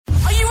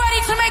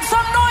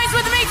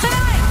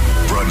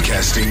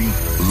Broadcasting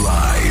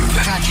live.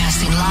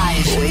 Broadcasting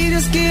live. We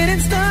just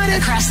getting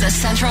started. Across the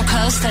Central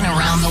Coast and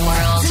around the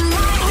world.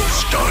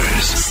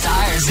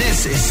 Stars.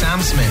 This is Sam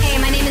Smith. Hey,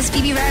 my name is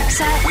Phoebe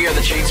Roxette. We are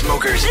the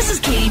Chainsmokers. This is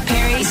Katy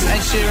Perry. This is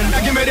Ed Sheeran.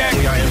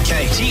 We are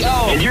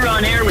MKTO. And you're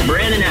on air with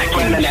Brandon Atkins.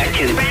 Brandon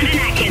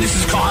Atkins. This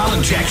is Kyle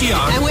and Jackie O.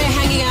 And we're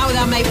hanging out with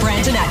our mate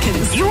Brandon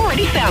Atkins. You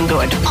already sound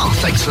good. Oh,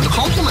 thanks for the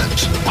compliment.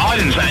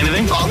 I didn't say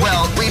anything. Oh,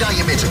 well, we don't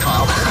get better,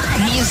 Kyle.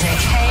 Music.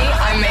 Hey,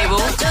 I'm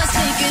Mabel. Just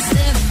take it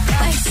step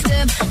by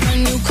step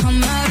when you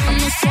come out on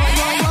the floor.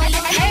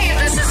 Hey,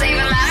 this is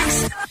Ava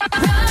Max.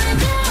 Right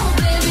now,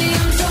 baby,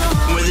 I'm so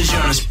We're the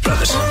Jonas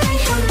Brothers.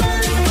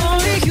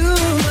 Only you.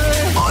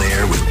 On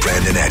air with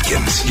Brandon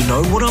Atkins. You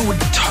know what I would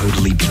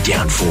totally be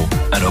down for?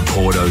 An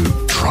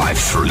Oporto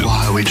drive-through.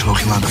 Why are we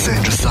talking like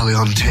Sandra Sully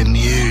on 10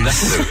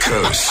 News? The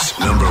Coast's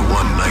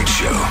 #1 night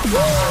show.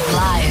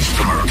 Live.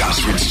 From our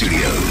Gosford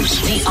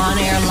studios. The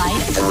on-air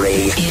light 3,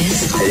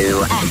 is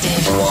 2,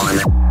 active.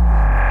 1.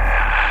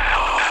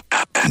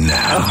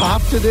 Now.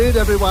 Afternoon,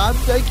 everyone.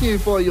 Thank you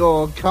for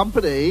your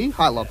company.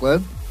 Hi,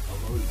 Lachlan.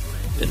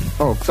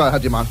 Oh, sorry, I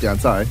had your mic down.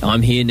 Sorry.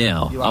 I'm here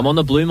now. You are? I'm on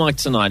the blue mic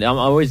tonight. I'm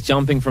always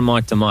jumping from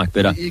mic to mic,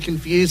 but You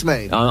confuse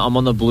me. I'm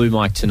on the blue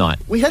mic tonight.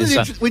 We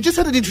just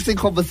had an interesting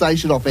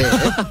conversation off air,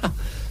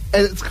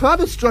 and it's kind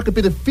of struck a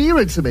bit of fear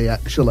into me,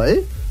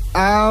 actually.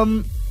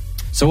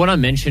 So what I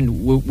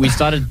mentioned, we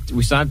started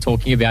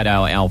talking about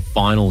our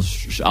final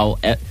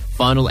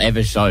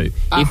ever show.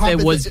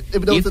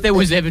 If there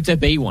was ever to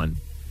be one.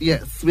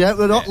 Yes,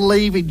 we're not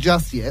leaving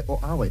just yet. Or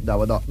are we? No,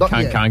 we're not. Not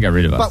yet. Can't get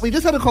rid of us. But we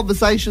just had a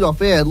conversation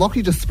off air.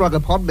 Lockie just sprung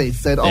upon me,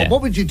 said, Yeah.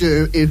 what would you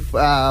do if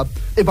I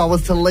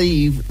was to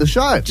leave the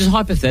show? Just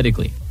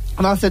hypothetically.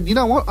 And I said, you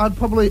know what? I'd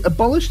probably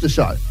abolish the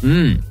show.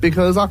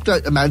 Because I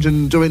don't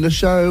imagine doing a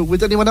show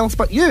with anyone else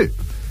but you.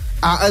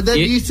 And then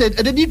you said,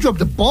 and then you dropped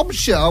a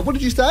bombshell. What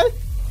did you say?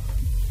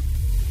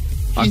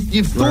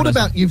 You've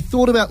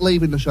thought about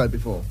leaving the show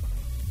before.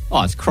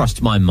 Oh, it's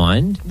crossed my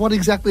mind. What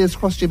exactly has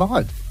crossed your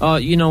mind? Oh,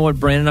 you know what,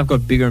 Brandon? I've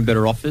got bigger and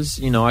better offers.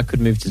 You know, I could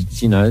move to,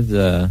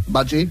 the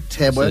Mudgee,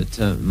 Tamworth.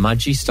 to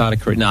Mudgee, start a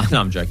career. No,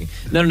 I'm joking.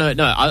 No.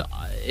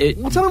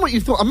 Well, tell me what you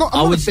thought. I'm not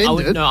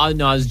offended. I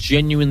was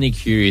genuinely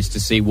curious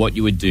to see what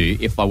you would do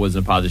if I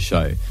wasn't a part of the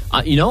show.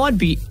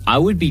 I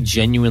would be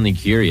genuinely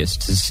curious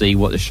to see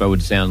what the show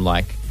would sound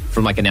like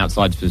from like an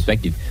outsider's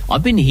perspective.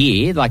 I've been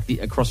here,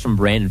 across from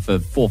Brandon for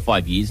 4 or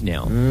 5 years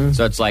now.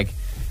 So it's like,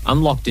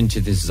 I'm locked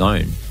into this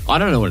zone. I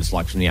don't know what it's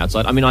like from the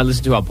outside. I mean, I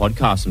listen to our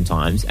podcast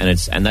sometimes,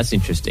 and that's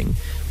interesting.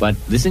 But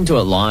listening to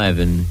it live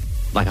and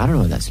I don't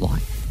know what that's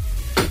like.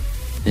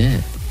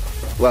 Yeah.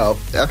 Well,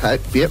 okay,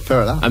 yeah,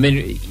 fair enough. I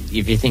mean,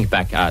 if you think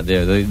back,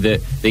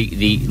 the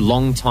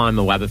long time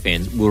Awabba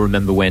fans will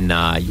remember when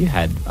you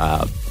had,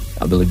 I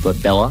believe,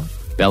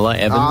 Bella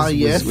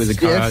Evans was a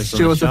co-host.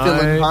 She was a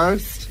fill-in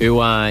host. Who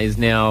is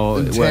now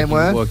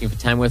working for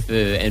Tamworth for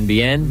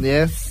NBN.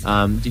 Yes.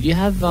 Did you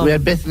have... we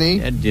had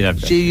Bethany.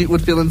 She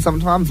would fill in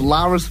sometimes.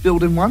 Lara's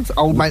filled in once.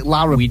 Old mate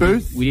Lara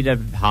Booth. We did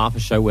have half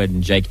a show where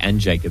Jake and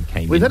Jacob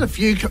came in. We've had a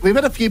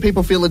few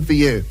people fill in for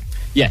you.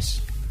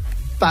 Yes.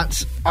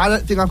 But I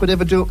don't think I could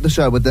ever do the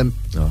show with them.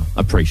 Oh,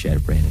 appreciate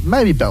it, Brandon.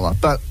 Maybe Bella,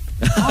 but...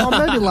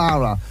 maybe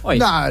Lara. Wait,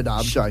 no,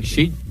 I'm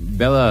joking.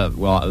 Bella's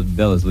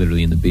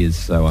literally in the biz,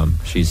 so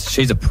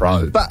she's a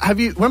pro. But have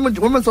you? When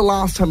was the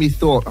last time you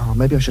thought, oh,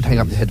 maybe I should hang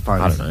up the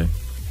headphones?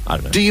 I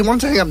don't know. Do you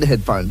want to hang up the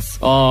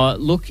headphones?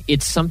 Look,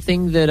 it's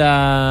something that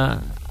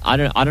I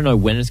don't know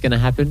when it's going to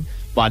happen,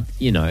 but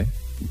you're going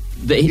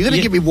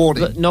to give me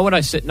warning. Know what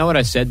I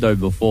said though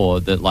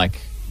before, that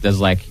there's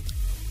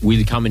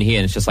we come in here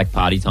and it's just like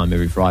party time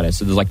every Friday,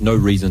 so there's no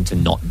reason to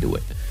not do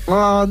it.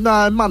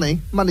 No,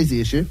 money's the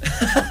issue.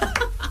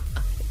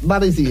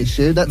 Money's the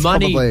issue. That's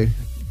probably...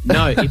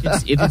 No, if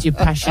it's your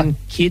passion,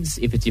 kids.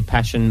 If it's your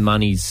passion,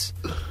 money's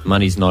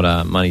not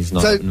a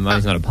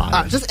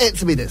part. Just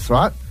answer me this,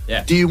 right?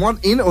 Yeah. Do you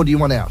want in or do you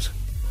want out?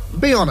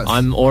 Be honest.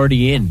 I'm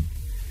already in.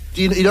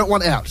 You don't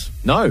want out?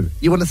 No.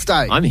 You want to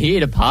stay? I'm here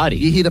to party.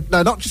 You're here to...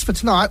 No, not just for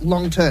tonight,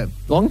 long term.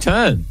 Long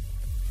term.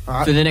 All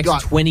right. For the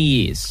next 20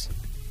 years.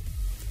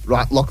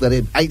 Right, lock that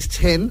in.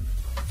 8-10,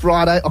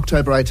 Friday,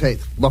 October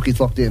 18th. Lockie's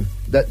locked in.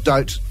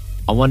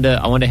 I wonder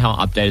how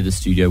updated the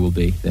studio will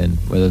be then.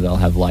 Whether they'll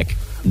have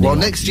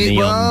next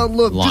year,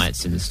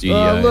 lights in the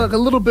studio. Look, a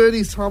little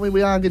birdie's told me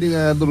we are getting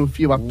a little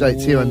few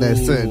updates here and there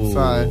soon.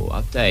 So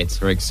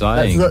updates are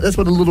exciting. That's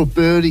what a little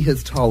birdie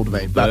has told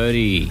me.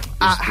 Birdie,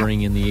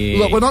 whispering in the ear.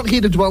 Look, we're not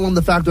here to dwell on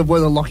the fact of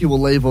whether Lockie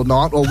will leave or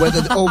not, or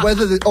whether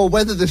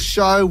whether the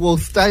show will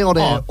stay on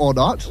air or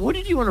not. What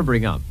did you want to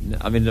bring up?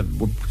 I mean,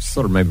 we're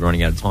sort of maybe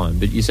running out of time,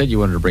 but you said you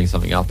wanted to bring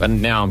something up,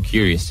 and now I'm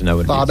curious to know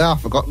what it is. Now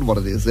I've forgotten what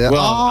it is. Well,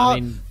 I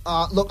mean...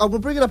 look, I will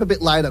bring it up a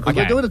bit later because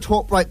we're doing a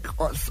talk break.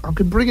 I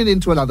can bring it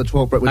into another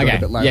talk break. We're doing a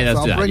bit later, yeah,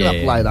 so I'll bring it up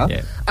later.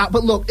 Yeah.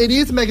 But look, it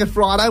is Mega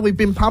Friday. We've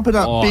been pumping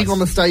up big on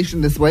the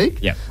station this week.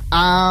 Yeah.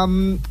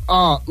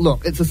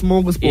 Look, it's a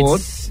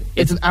smorgasbord.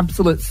 It's an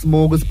absolute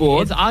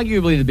smorgasbord. It's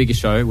arguably the biggest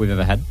show we've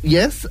ever had.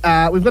 Yes.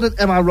 We've got an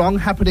Am I Wrong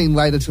happening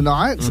later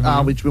tonight,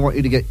 which we want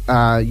you to get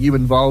you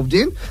involved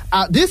in.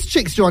 This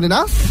chick's joining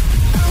us.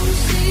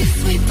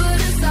 She's sweet but a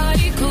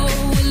psycho, a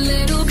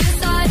little bit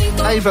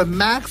psycho. Ava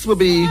Max will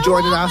be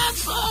joining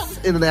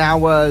us in an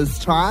hour's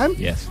time.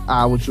 Yes.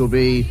 Which will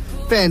be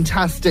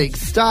fantastic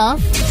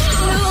stuff.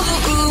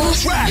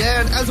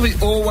 Yeah, and as we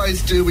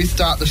always do, we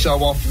start the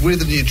show off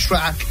with a new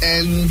track.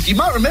 And you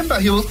might remember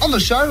he was on the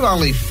show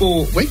only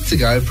 4 weeks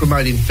ago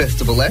promoting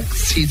Festival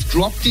X. He's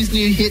dropped his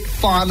new hit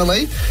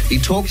finally. He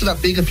talked it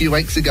up big a few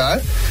weeks ago.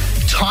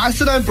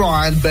 Tyson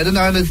O'Brien, better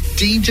known as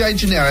DJ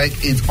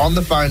Generic, is on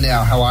the phone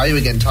now. How are you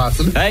again,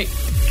 Tyson? Hey.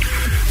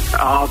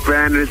 Oh,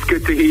 Brandon, it's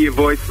good to hear your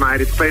voice,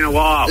 mate. It's been a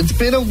while. It's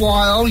been a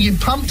while. You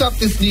pumped up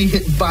this new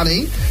hit,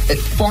 Bunny. It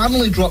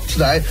finally dropped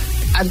today.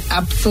 An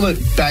absolute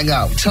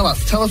banger. Tell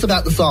us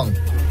about the song.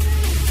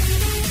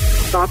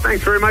 Oh,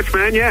 thanks very much,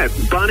 man. Yeah,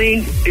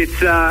 Bunny,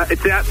 it's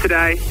out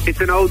today.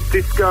 It's an old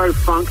disco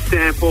funk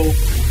sample.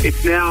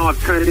 It's now, I've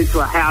turned it into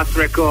a house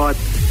record.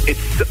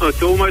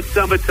 It's almost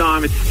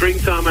summertime. It's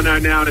springtime, I know,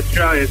 now in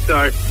Australia,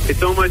 so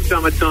it's almost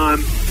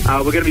summertime.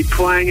 We're going to be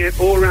playing it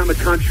all around the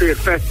country at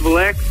Festival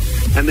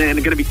X, and then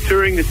we're going to be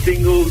touring the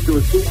singles, do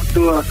a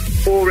tour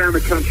all around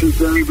the country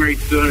very, very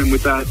soon,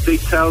 with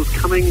details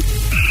coming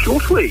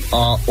shortly.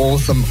 Oh,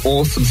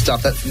 awesome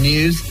stuff. That's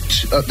news.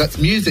 That's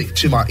music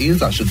to my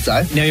ears, I should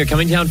say. Now you're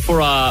coming down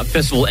for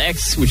Festival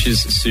X, which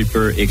is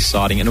super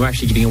exciting, and we're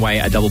actually giving away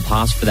a double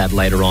pass for that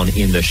later on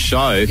in the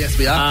show. Yes,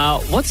 we are.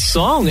 What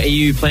song are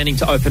you planning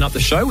to open up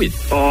the show with?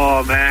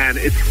 Oh man,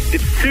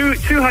 it's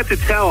too hard to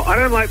tell. I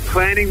don't like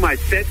planning my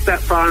sets that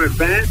far in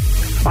advance.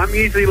 I'm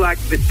usually like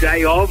the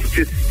day of,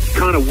 just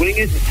kind of wing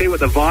it and see what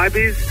the vibe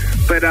is.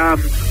 But I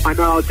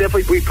know I'll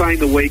definitely be playing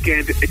the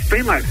weekend. It's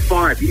been like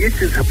 5 years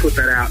since I put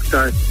that out,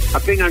 so I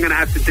think I'm going to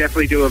have to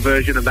definitely do a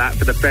version of that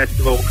for the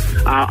festival.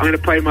 I'm going to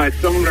play my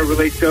song that I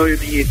released earlier in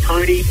the year,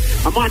 Tony.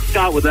 I might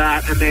start with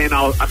that, and then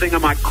I think I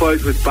might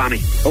close with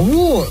Bunny.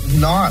 Oh,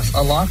 nice.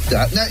 I like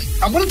that. Now,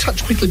 I want to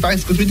touch quickly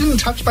base, because we didn't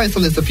touch base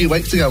on this a few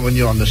weeks ago when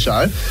you were on the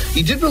show.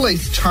 You did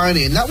release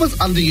Tony, and that was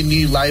under your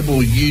new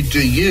label, You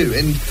Do You,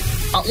 and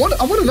I want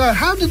to know,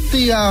 how did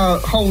the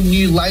whole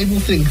new label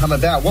thing come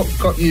about? What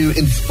got you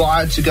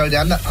inspired to go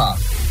down that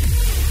path?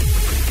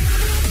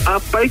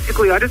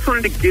 Basically, I just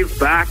wanted to give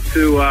back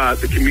to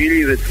the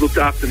community that's looked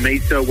after me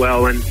so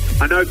well. And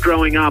I know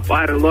growing up,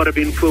 I had a lot of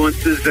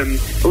influences and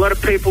a lot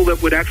of people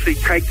that would actually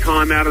take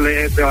time out of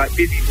their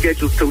busy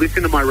schedules to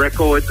listen to my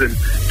records and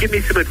give me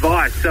some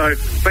advice. So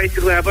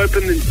basically, I've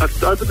opened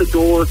the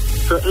door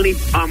for any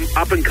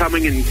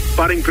up-and-coming and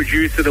budding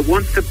producer that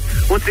wants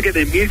to get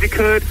their music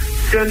heard.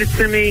 Send it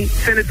to me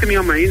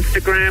on my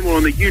Instagram or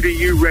on the You Do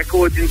You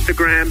Records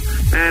Instagram,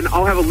 and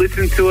I'll have a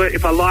listen to it.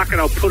 If I like it,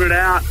 I'll put it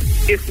out.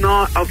 If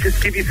not, I'll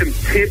just give you some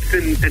tips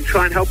and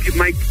try and help you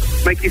make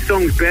your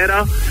songs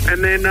better.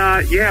 And then,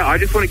 I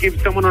just want to give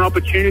someone an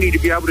opportunity to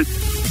be able to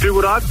do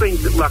what I've been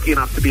lucky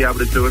enough to be able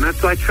to do. And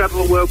that's, I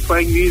travel the world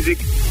playing music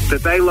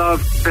that they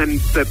love and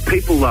that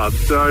people love.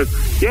 So,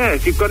 yeah,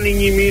 if you've got any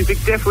new music,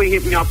 definitely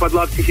hit me up. I'd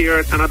love to hear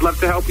it, and I'd love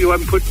to help you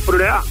and put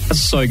it out. That's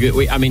so good.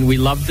 We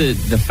love the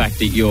fact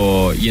that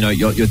you're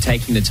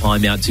taking the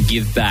time out to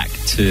give back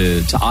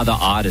to other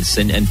artists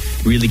and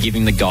really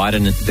giving the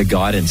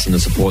guidance and the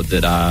support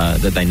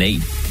that they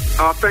need.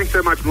 Oh, thanks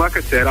so much. Like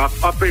I said,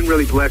 I've been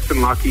really blessed and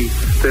lucky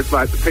that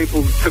the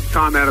people took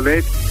time out of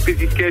their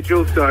busy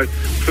schedule. So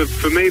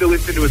for me to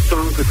listen to a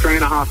song for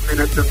 3.5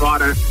 minutes and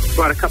write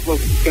a couple of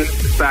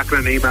sentences back in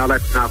an email,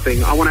 that's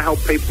nothing. I want to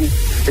help people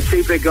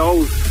achieve their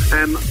goals.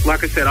 And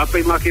like I said, I've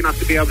been lucky enough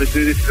to be able to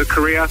do this as a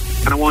career,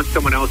 and I want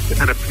someone else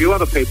and a few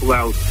other people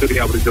else to be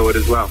able to do it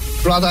as well.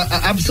 Brother, I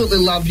absolutely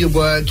love your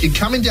work. You're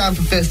coming down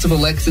for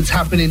Festival X. It's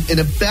happening in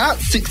about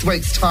 6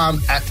 weeks'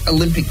 time at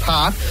Olympic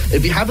Park.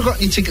 If you haven't got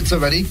your tickets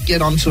already,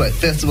 get onto it,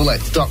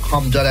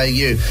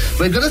 festivalx.com.au.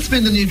 We're going to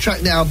spin the new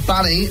track now,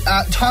 Bunny.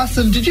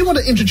 Tyson, did you want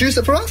to introduce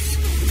it for us?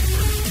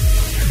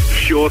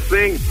 Sure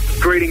thing.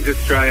 Greetings,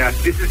 Australia.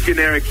 This is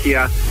Generic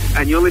here,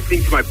 and you're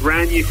listening to my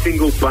brand new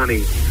single,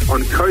 Bunny,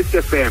 on Coast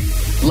FM.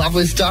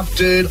 Lovely stuff,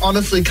 dude.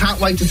 Honestly,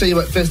 can't wait to see you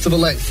at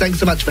Festival X. Thanks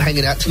so much for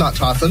hanging out tonight,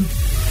 Tyson.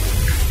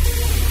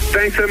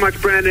 Thanks so much,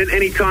 Brandon.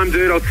 Anytime,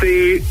 dude. I'll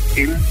see you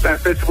in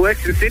Festival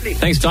X in Sydney.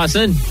 Thanks,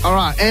 Tyson. All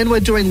right, and we're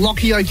doing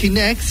Lokioki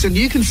next, and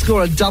you can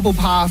score a double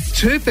pass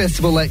to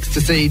Festival X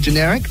to see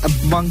Generic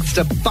amongst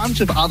a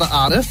bunch of other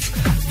artists.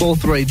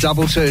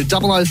 4322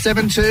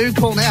 0072.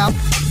 Call now.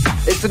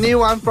 It's a new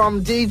one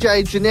from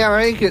DJ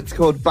Generic. It's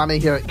called Bunny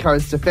here at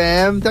Coast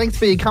FM. Thanks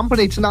for your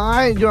company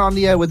tonight. You're on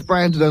the air with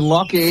Brandon and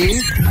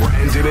Lockie.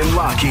 Brandon and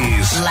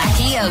Lockie's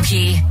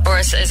Lakioki. Or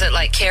is it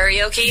like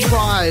karaoke?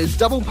 Prize,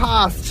 double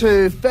pass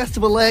to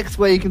Festival X,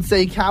 where you can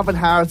see Calvin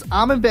Harris,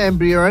 Armin van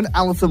Buuren,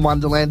 Alice in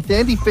Wonderland,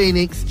 Sandy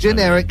Phoenix,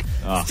 Generic,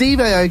 Steve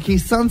Aoki,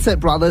 Sunset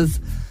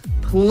Brothers,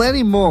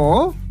 plenty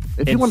more.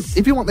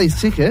 If you want these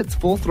tickets,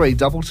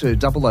 4322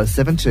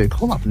 0072.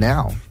 Call up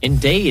now.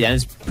 Indeed, and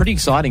it's pretty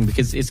exciting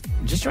because it's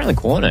just around the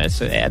corner.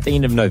 It's at the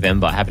end of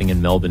November, happening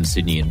in Melbourne,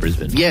 Sydney, and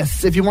Brisbane.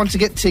 Yes, if you want to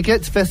get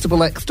tickets,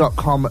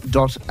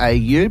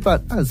 festivalx.com.au.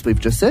 But as we've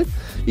just said,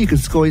 you can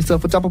score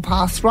yourself a double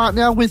pass right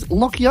now with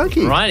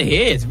Lokioki. Right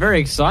here, it's very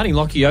exciting,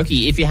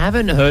 Lokioki. If you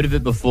haven't heard of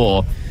it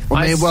before,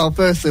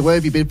 Firstly, where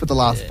have you been for the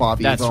last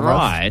 5 years? That's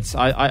right.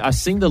 I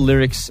sing the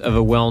lyrics of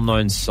a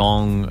well-known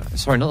song.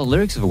 Sorry, not the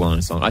lyrics of a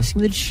well-known song. I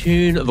sing the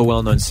tune of a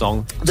well-known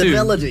song. The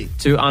melody.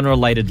 To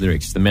unrelated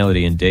lyrics. The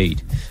melody,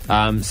 indeed.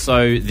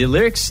 So the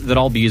lyrics that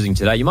I'll be using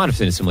today, you might have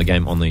seen a similar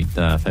game on the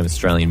famous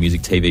Australian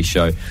music TV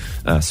show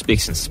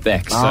Spicks and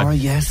Specs.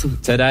 Yes.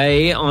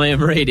 Today I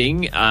am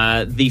reading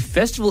the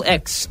Festival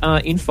X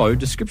info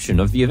description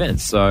of the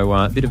event. So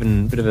a bit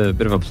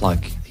of a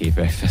plug here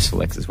for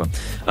Festival X as well.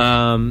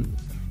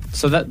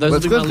 So those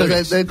it's are good my lyrics.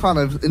 because they're kind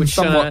of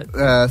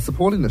somewhat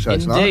supporting the show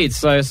tonight. Indeed.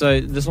 So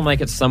this will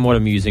make it somewhat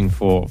amusing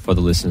for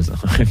the listeners at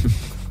home,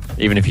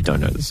 even if you don't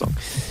know the song.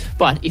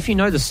 But if you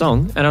know the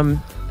song,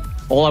 and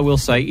all I will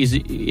say is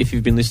if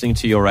you've been listening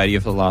to your radio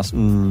for the last,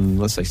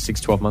 let's say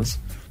 12 months.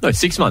 No,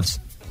 6 months.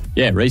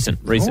 Yeah, recent.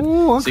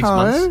 Oh, okay. 6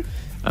 months.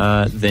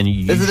 Then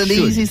you Is it an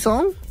easy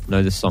song?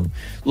 Know this song.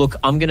 Look,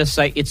 I'm going to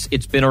say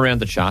it's been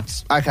around the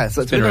charts. Okay,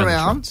 so it's been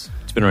around.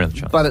 It's been around the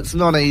charts. But it's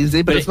not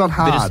easy, but it's not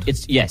hard.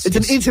 It's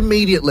an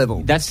intermediate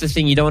level. That's the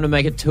thing. You don't want to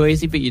make it too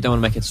easy, but you don't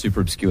want to make it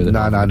super obscure.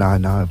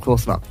 No, of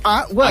course not.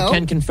 I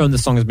can confirm the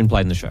song has been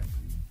played in the show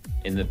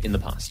in the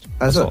past.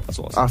 That's all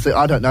I'll say.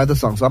 I don't know the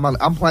song, so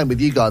I'm playing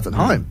with you guys at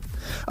home.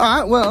 All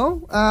right,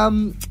 well, I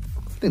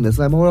think there's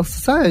no more else to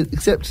say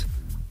except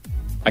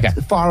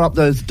fire up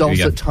those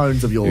dulcet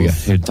tones of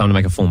yours. Time to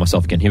make a fool of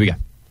myself again. Here we go.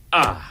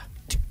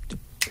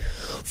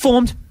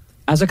 Formed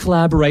as a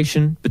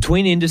collaboration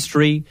between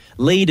industry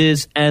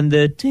leaders and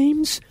the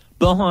teams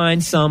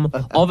behind some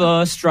of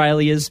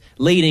Australia's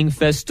leading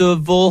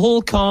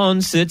festival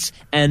concerts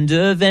and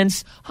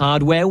events,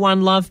 Hardware,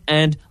 One Love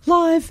and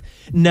Live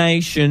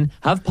Nation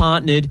have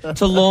partnered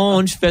to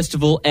launch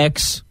Festival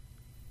X.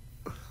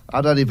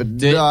 I don't even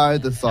know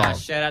the song.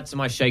 Shout out to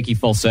my shaky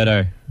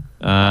falsetto.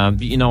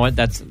 But you know what?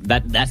 That's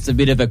a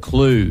bit of a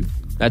clue.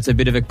 That's a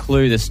bit of a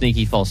clue, the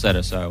sneaky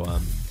falsetto. So,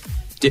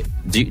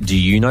 do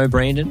you know,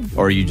 Brandon?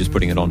 Or are you just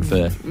putting it on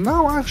for...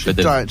 No, I actually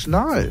don't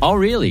know. Oh,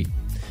 really?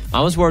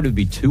 I was worried it would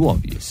be too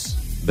obvious.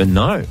 But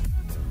no.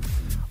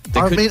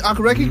 I mean, I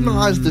can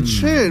recognise the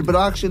tune, but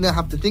I actually now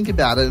have to think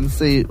about it and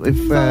see if...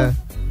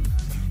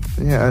 Is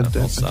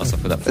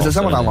it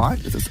someone I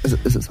like? Is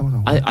it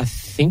someone I like? I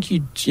think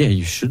you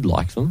should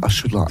like them. I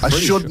should like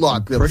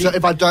them. So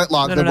if I don't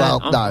like them, no.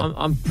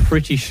 I'm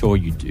pretty sure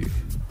you do.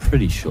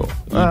 Pretty sure.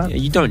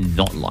 You don't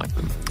not like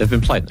them. They've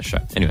been played in the show.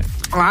 Anyway.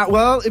 All right,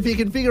 well, if you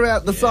can figure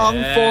out the song,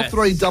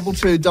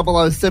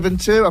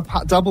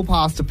 43220072, a double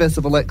pass to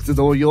Festival X is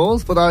all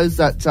yours. For those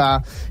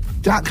that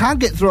can't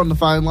get through on the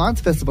phone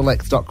lines,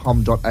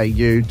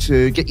 festivalx.com.au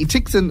to get your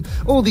ticks, and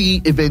all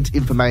the event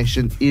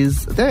information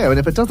is there. And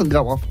if it doesn't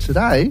go off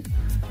today,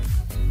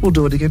 we'll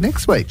do it again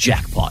next week.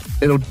 Jackpot.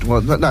 No.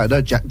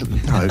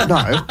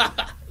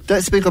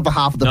 Don't speak on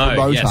behalf of the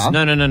promoter. Yes.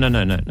 No.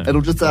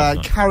 It'll just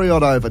carry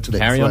on over to next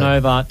week. Carry on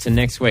over to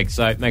next week,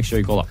 so make sure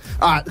you call up.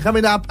 All right,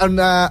 coming up and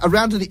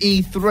around to the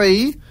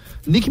E3,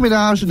 Nicki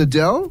Minaj and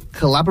Adele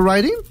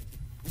collaborating.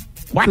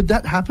 What? Could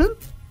that happen?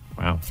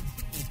 Wow.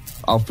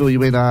 I'll fill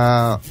you in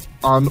on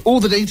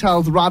all the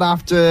details right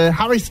after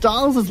Harry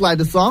Styles'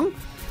 latest song.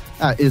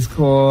 Is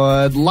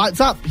called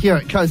Lights Up here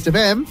at Coast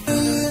FM.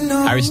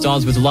 Harry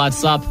Styles with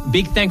Lights Up.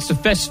 Big thanks to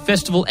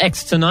Festival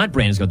X tonight.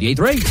 Brandon's got the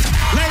E3. Ladies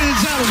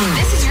and gentlemen.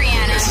 This is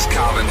Rihanna. This is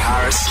Calvin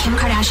Harris. Kim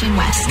Kardashian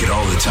West. Get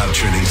all the top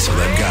trending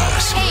celeb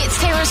guys. Hey,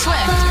 it's Taylor Swift.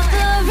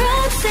 And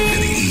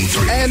the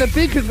E3. And a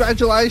big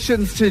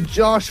congratulations to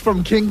Josh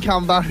from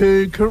Kincumber,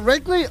 who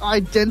correctly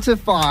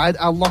identified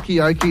our Lockie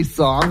Okie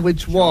song,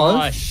 which was...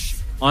 Josh,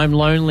 I'm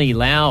Lonely,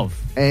 Lauv.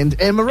 And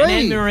Anne-Marie. And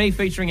Anne-Marie,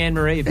 featuring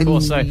Anne-Marie, of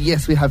course. So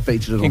yes, we have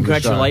featured it on the show.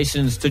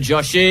 Congratulations to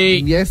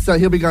Joshy. Yes, so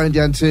he'll be going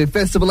down to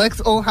Festival X,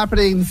 all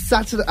happening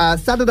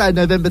Saturday,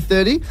 November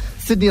 30,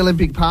 Sydney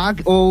Olympic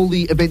Park. All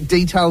the event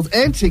details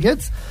and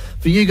tickets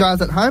for you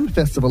guys at home,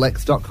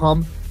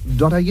 festivalx.com.au.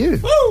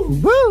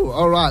 Woo!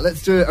 All right,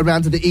 let's do it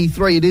around to the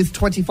E3. It is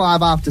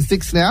 25 after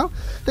 6 now.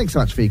 Thanks so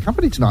much for your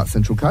company tonight,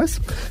 Central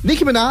Coast.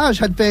 Nicki Minaj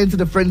had fans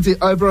in a frenzy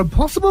over a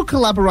possible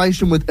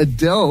collaboration with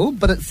Adele,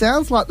 but it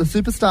sounds like the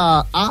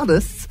superstar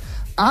artists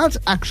aren't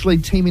actually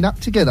teaming up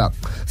together.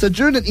 So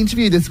during an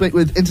interview this week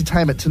with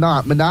Entertainment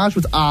Tonight, Minaj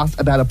was asked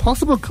about a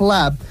possible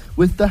collab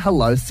with the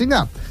Hello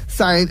singer,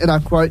 saying, and I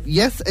quote,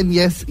 yes and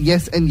yes,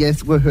 yes and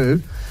yes,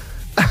 woohoo.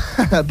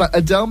 But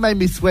Adele made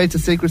me swear to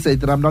secrecy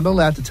that I'm not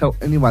allowed to tell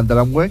anyone that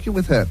I'm working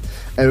with her.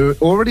 And we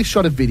already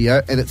shot a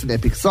video, and it's an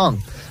epic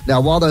song.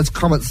 Now, while those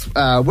comments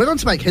went on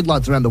to make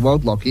headlines around the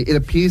world, Lockie, it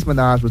appears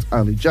Minaj was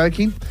only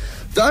joking.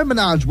 Though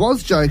Minaj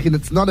was joking,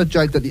 it's not a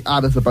joke that the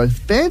artists are both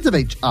fans of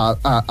each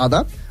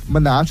other.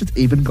 Minaj has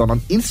even gone on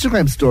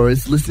Instagram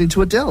stories listening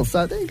to Adele.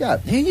 So there you go.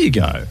 There you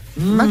go.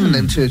 Imagine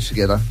them two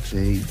together.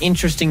 Jeez.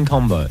 Interesting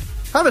combo.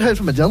 Haven't heard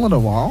from Adele in a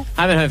while.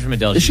 Haven't heard from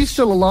Adele. Is she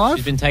still alive?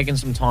 She's been taking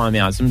some time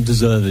out, some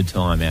deserved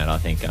time out, I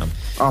think.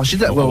 She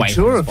did that world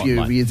tour a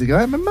few years ago,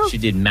 remember? She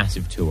did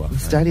massive tour. The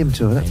stadium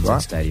tour, that's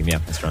right. Stadium, yeah,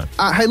 that's right.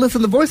 Hey,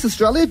 listen, The Voice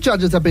Australia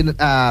judges have been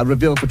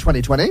revealed for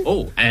 2020.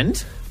 Oh,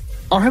 and?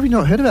 Oh, have you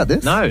not heard about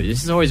this? No,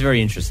 this is always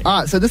very interesting. All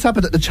right, so this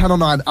happened at the Channel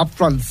 9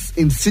 upfronts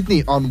in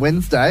Sydney on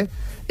Wednesday.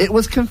 It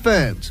was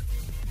confirmed.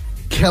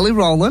 Kelly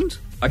Rowland,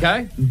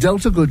 Okay.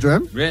 Delta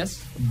Goodrem,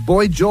 Yes.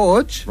 Boy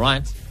George,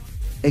 Right.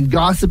 and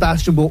Guy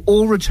Sebastian will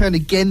all return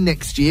again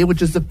next year,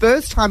 which is the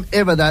first time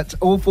ever that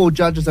all 4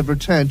 judges have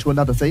returned to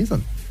another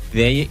season.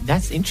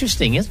 That's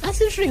interesting.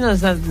 That's interesting.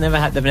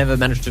 They've never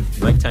managed to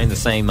maintain the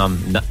same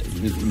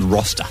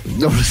roster.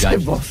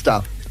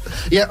 Roster.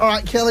 Yeah, all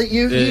right, Kelly,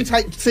 you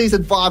take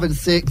season 5 and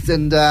 6,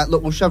 and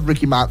look, we'll shove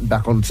Ricky Martin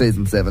back on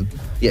season 7.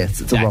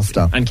 Yes, it's a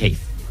roster. And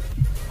Keith.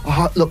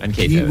 Oh, look, And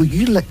Keith will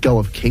you let go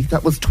of Keith?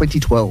 That was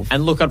 2012.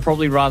 And look, I'd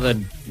probably rather...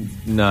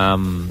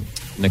 no,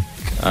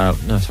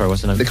 sorry,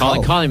 what's her name?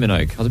 Nicole. Kylie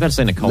Minogue. I was about to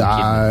say Nicole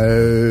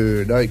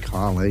Kidman. No,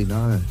 Kylie,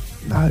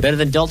 no. Better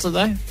than Delta,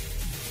 though?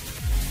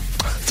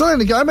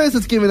 Selena Gomez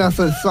has given us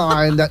a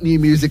sign that new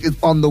music is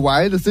on the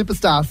way. The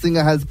superstar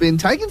singer has been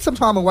taking some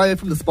time away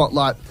from the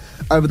spotlight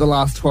over the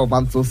last 12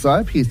 months or so.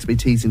 Appears to be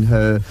teasing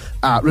her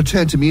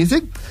return to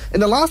music. In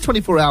the last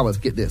 24 hours,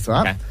 get this,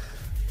 all right? Okay.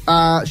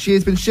 She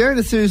has been sharing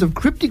a series of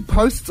cryptic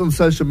posts on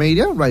social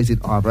media,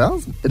 raising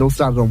eyebrows. It all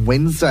started on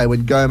Wednesday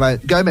when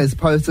Gomez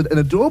posted an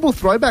adorable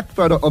throwback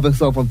photo of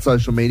herself on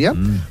social media,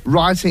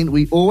 writing,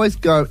 "We always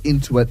go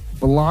into it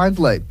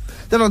blindly."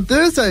 Then on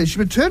Thursday, she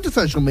returned to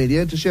social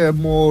media to share a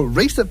more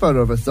recent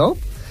photo of herself,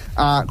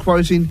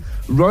 quoting,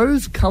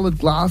 "Rose-coloured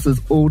glasses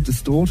all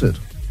distorted."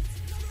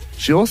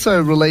 She also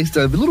released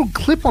a little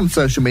clip on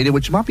social media,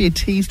 which might be a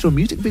tease to a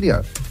music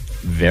video.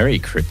 Very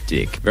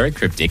cryptic. Very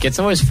cryptic. It's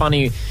always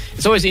funny.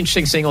 It's always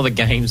interesting seeing all the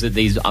games that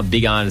these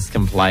big artists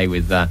can play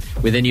with their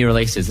new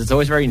releases. It's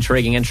always very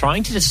intriguing and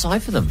trying to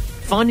decipher them,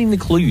 finding the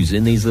clues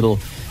in these little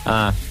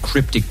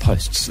cryptic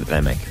posts that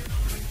they make.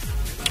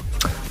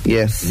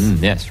 Yes.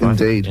 Yes, right.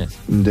 Indeed. Yes.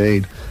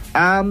 Indeed.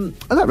 And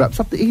that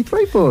wraps up the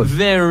E3 for us.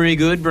 Very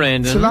good,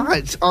 Brandon.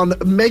 Tonight on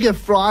Mega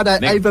Friday,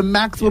 Ava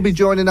Max will be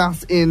joining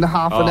us in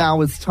half an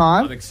hour's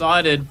time. I'm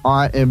excited.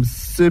 I am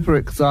super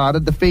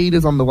excited. The feed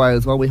is on the way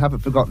as well. We haven't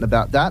forgotten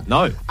about that.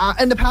 No.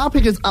 And the Power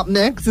Pick is up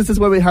next. This is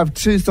where we have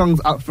 2 songs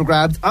up for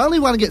grabs. Only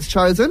one gets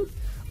chosen,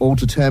 all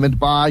determined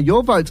by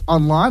your votes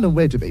online. And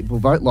where do people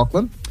vote,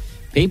 Lachlan?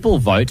 People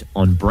vote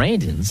on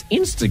Brandon's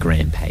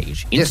Instagram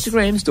page. Yes.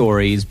 Instagram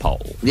stories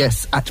poll.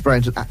 Yes, at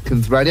Brandon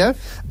Atkins Radio.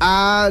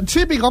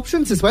 2 big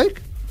options this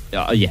week.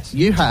 Yes.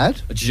 You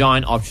had...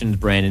 Giant options,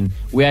 Brandon.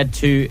 We had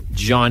 2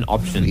 giant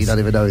options. You don't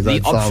even know his The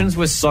own song. options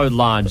were so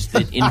large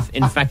that,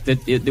 in fact,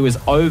 that there was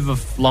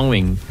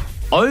overflowing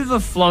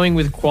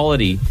with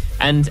quality.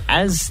 And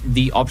as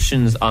the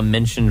options are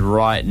mentioned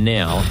right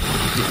now,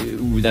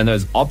 and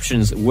those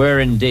options were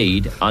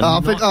indeed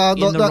not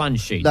in the run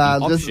sheet. The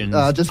options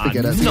just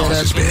forget it. not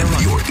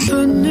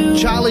in the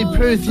Charlie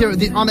Puth here at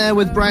the On Air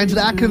with Brandon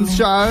Atkins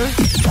show.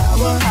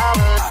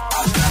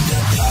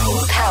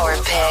 Power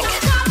Pick.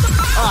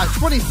 All right,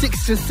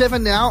 26 to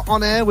 7 now,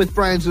 on air with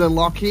Brandon and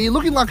Lockie.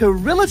 Looking like a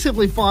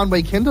relatively fine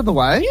weekend on the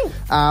way.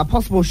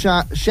 Possible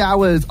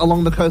showers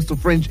along the coastal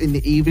fringe in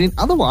the evening.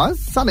 Otherwise,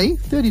 sunny,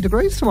 30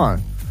 degrees tomorrow.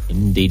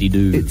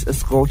 Indeedy-doo. It's a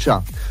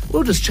scorcher.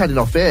 We'll just chat it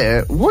off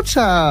air. What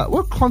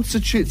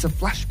constitutes a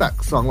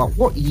flashback song? Like,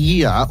 what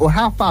year or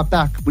how far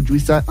back would we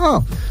say,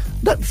 oh,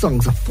 that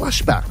song's a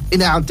flashback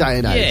in our day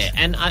and age? Yeah,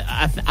 and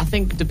I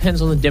think it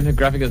depends on the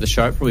demographic of the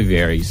show. It probably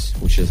varies,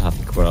 which is, I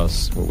think, what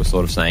we're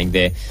sort of saying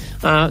there.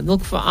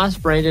 Look, for us,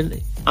 Brandon,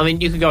 I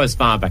mean, you could go as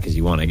far back as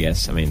you want, I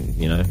guess. I mean,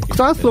 you know. Because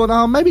I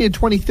thought, maybe in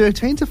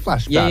 2013 to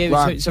flashback.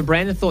 Yeah, so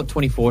Brandon thought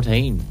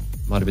 2014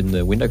 might have been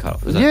the window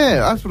cut-off.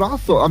 That's what I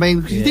thought. I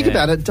mean, because you think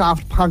about it,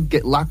 Daft Punk,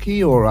 Get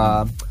Lucky, or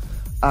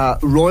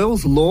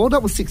Royals, Law,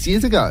 that was 6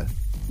 years ago.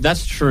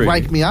 That's true.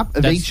 Wake Me Up,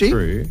 Avicii. That's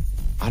true.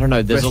 I don't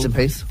know. Rest in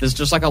peace. There's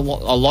just like a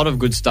lot of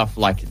good stuff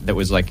that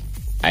was like,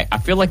 I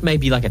feel like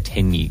maybe like a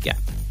 10-year gap.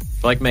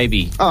 Like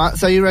maybe. All right,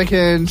 so you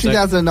reckon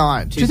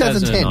 2009,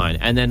 2010.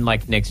 And then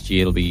like next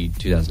year it'll be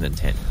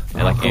 2010.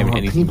 And like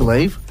can you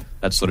believe?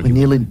 That's sort of. We're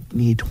nearly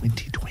near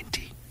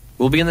 2020.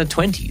 We'll be in the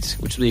 20s,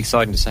 which will be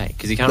exciting to say.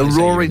 Because you can't the really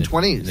say roaring in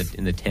 20s.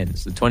 In the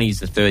 10s. The 20s,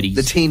 the 30s.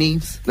 The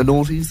teenies, the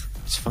noughties.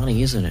 It's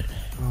funny, isn't it?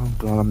 Oh,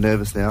 God, I'm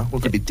nervous now. We're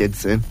going to be dead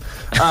soon.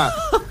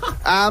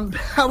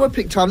 Power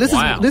Pick time.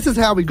 This is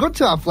how we got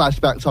to our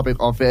flashback topic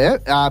off air,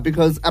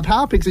 because our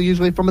Power Picks are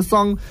usually from a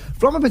song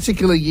from a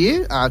particular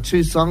year.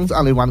 2 songs,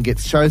 only one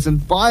gets chosen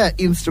via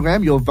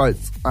Instagram. Your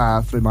votes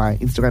through my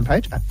Instagram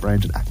page at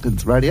Brandon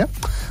Atkins Radio. 2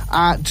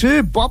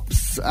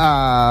 bops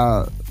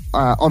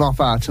on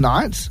offer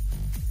tonight.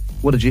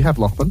 What did you have,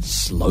 Lachlan?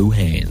 Slow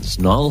Hands,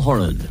 Niall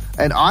Horan.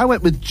 And I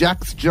went with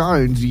Jax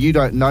Jones, You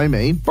Don't Know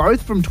Me,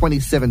 both from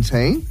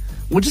 2017,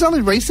 which is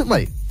only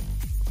recently.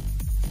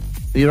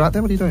 Are you right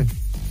there? What are you doing?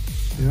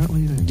 What are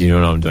you doing? Do you know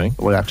what I'm doing?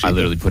 Well, actually, I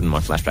literally put in my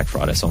Flashback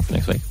Friday song for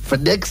next week. For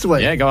next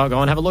week? Yeah, go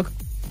on, have a look.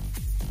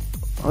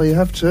 Oh, you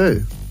have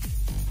too?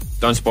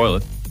 Don't spoil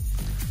it.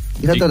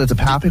 You had that as a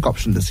Power Pick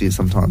option this year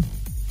sometime.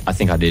 I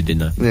think I did,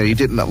 didn't I? Yeah, you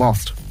didn't. That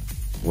lost.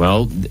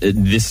 Well,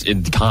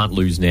 it can't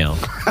lose now.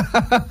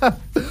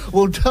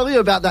 We'll tell you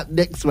about that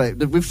next week.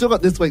 We've still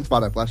got this week's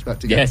Friday Flashback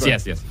to get through.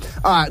 Yes.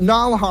 All right,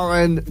 Niall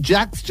Horan,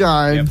 Jax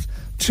Jones,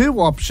 2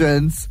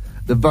 options.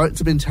 The votes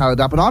have been tallied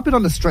up, and I've been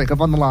on the streak. I've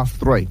won the last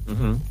 3.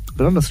 Mm-hmm.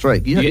 Been on the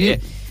streak.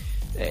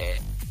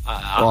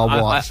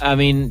 I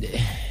mean,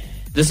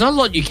 there's not a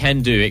lot you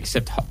can do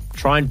except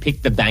try and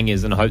pick the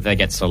bangers and hope they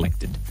get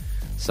selected.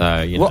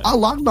 So, you know. Well, I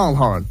like Niall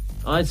Horan.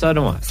 So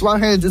do I. Slow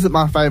Hands isn't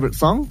my favourite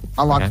song.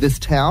 I like This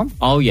Town.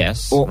 Oh,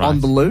 yes. Or On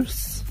the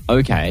Loose.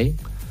 Okay.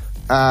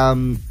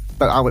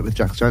 But I went with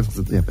Jax Jones.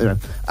 Yeah, anyway.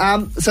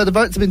 So the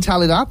votes have been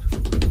tallied up.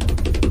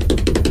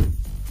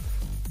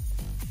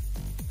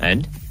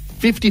 And?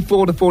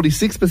 54 to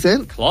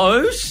 46%.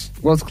 Close.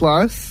 Was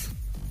close.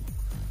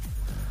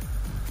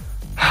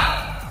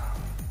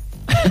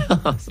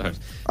 Sorry.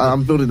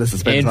 I'm building the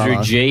suspense.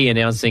 Andrew G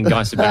announcing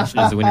Guy Sebastian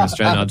as the winner of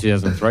Australian Idol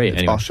 2003. It's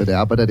anyway. Osher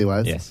now, but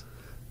anyways. Yes.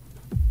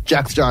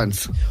 Jax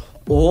Jones.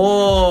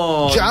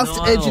 Oh, just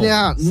Niall. edging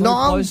out. So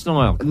close,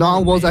 Niall.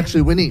 Niall was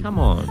actually winning. Come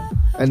on.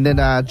 And then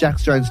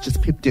Jax Jones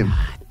just pipped him.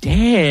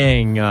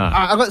 Dang.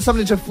 I've got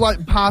something to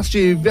float past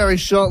you very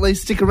shortly.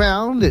 Stick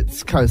around.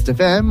 It's Coast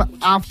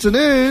FM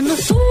Afternoon.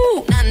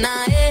 Ooh, nah,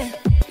 nah, yeah.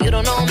 You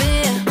don't know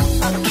me.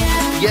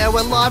 Yeah,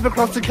 we're live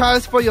across the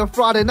coast for your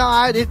Friday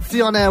night. It's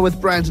the On Air with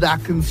Brandon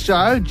Atkins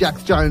show.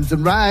 Jax Jones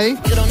and Ray.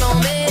 You don't know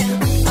me.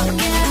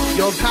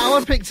 Your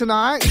power pick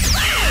tonight. Make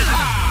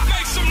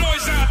some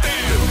noise out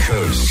there. The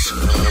Coast's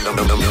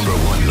number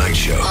 1 night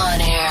show.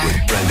 On Air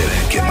with Brandon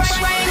Atkins.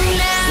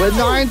 We're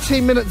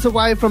 19 minutes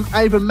away from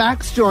Ava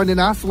Max joining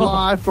us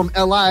live from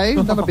LA.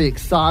 That'll be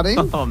exciting.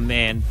 Oh,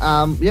 man.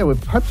 Yeah,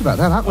 we've hoped about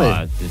that, haven't we?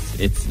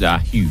 It's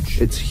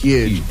huge. It's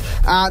huge.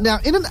 Now,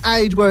 in an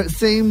age where it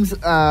seems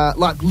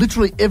like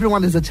literally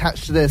everyone is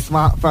attached to their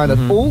smartphone at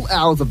all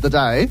hours of the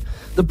day,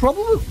 the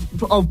problem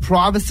of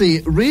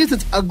privacy rears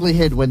its ugly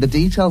head when the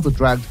details are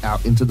dragged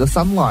out into the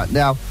sunlight.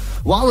 Now,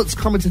 while it's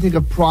common to think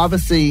of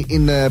privacy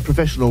in the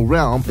professional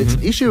realm, it's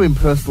an issue in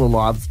personal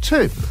lives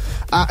too.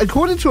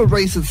 According to a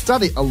recent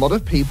study, a lot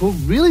of people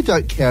really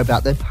don't care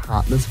about their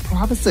partner's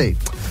privacy.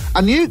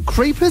 A new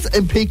Creepers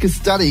and Peekers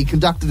study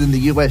conducted in the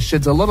US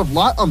sheds a lot of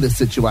light on this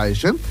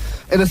situation.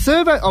 In a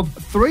survey of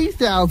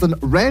 3,000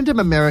 random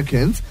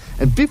Americans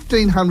and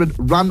 1,500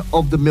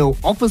 run-of-the-mill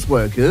office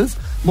workers,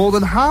 more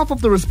than half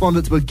of the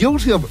respondents were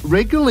guilty of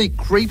regularly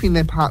creeping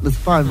their partner's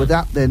phone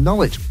without their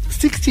knowledge.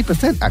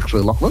 60%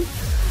 actually, Lachlan.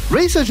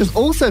 Researchers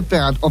also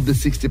found of the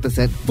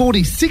 60%,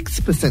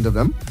 46% of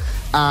them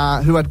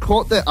who had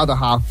caught their other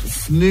half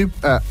snooping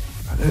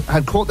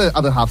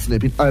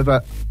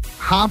over.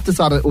 Half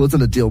decided it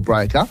wasn't a deal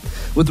breaker,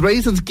 with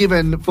reasons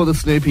given for the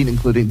snooping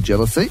including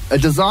jealousy, a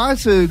desire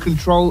to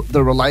control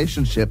the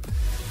relationship,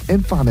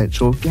 and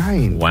financial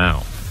gain.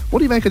 Wow. What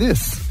do you make of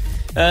this?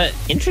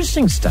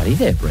 Interesting study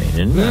there,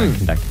 Brandon,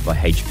 conducted by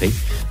HP.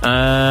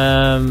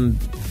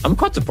 I'm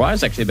quite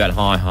surprised actually about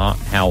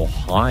how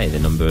high the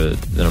number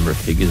of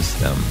figures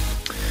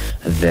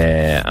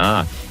there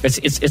are.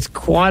 It's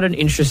quite an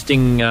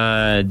interesting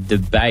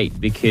debate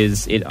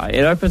because it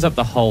opens up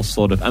the whole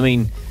sort of. I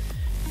mean,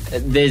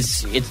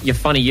 you're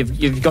funny.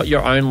 You've got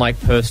your own like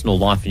personal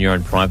life and your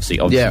own privacy,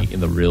 obviously in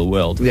the real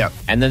world. Yeah.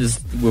 And then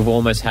we've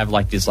almost have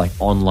like this like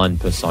online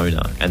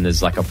persona, and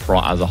there's like a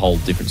whole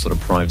different sort of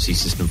privacy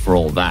system for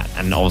all that.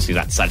 And obviously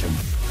that's such a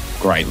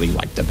greatly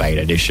like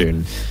debated issue.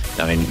 And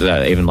I mean,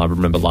 even I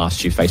remember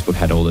last year Facebook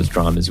had all those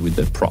dramas with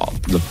the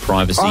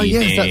privacy. Oh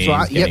yes, that's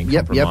right. Getting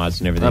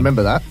compromised and everything. I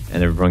remember that.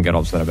 And everyone got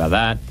upset about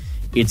that.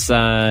 It's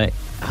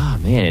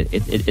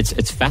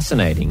it's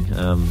fascinating.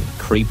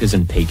 Creepers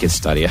and Peekers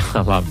study.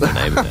 I love the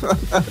name of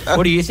it.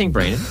 What do you think,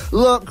 Brandon?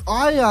 Look,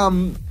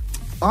 I'm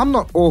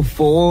not all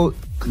for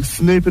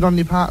snooping on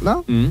your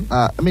partner.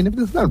 I mean, if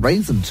there's no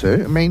reason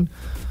to. I mean,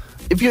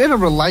 if you're in a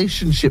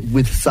relationship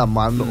with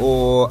someone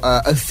or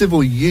a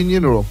civil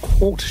union or a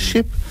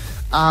courtship,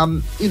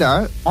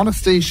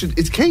 honesty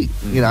is key.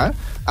 You know,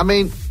 I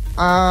mean,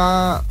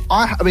 I'm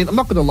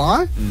not going to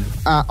lie.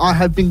 I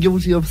have been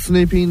guilty of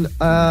snooping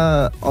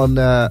on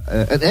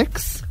an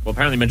ex. Well,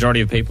 apparently, the majority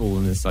of people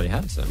in this study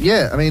have. So.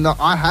 Yeah, I mean,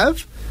 I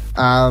have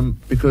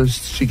because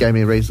she gave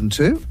me a reason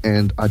to,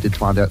 and I did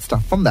find out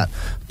stuff from that.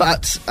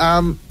 But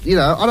I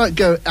don't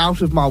go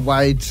out of my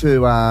way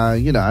to,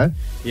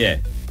 Yeah.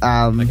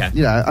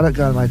 Okay. I don't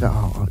go and like,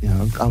 I'll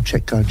go and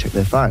check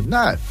their phone. No,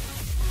 I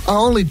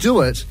only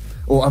do it,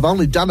 or I've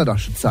only done it, I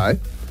should say,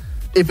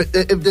 if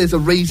there's a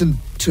reason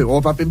to, or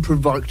if I've been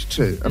provoked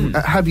to.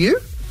 Have you?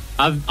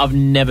 I've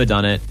never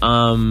done it.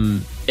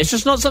 It's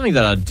just not something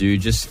that I do,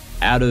 just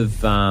out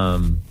of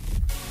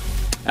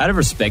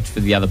respect for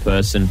the other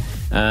person.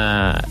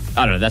 I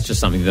don't know. That's just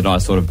something that I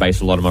sort of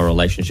base a lot of my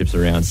relationships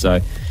around. So.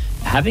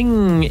 I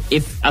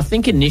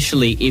think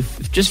initially,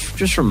 if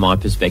just from my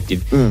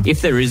perspective, if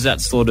there is that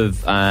sort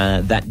of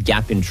that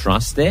gap in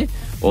trust there,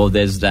 or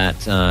there's that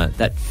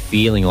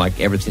feeling like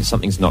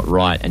something's not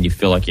right, and you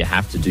feel like you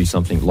have to do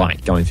something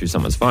like going through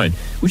someone's phone,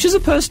 which is a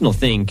personal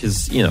thing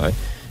because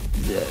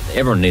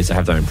everyone needs to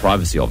have their own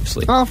privacy,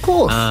 obviously. Oh, of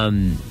course.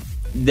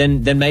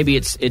 Then maybe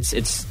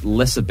it's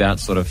less about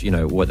sort of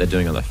what they're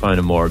doing on their phone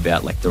and more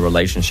about like the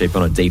relationship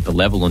on a deeper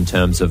level in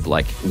terms of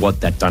like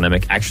what that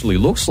dynamic actually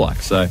looks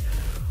like. So.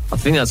 I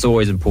think that's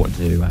always important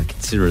to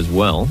consider as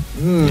well.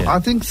 Yeah. I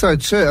think so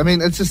too. I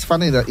mean, it's just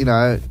funny that,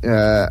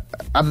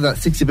 out of that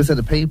 60%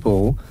 of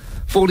people,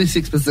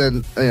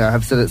 46%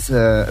 have said it's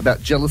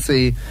about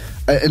jealousy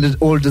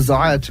or a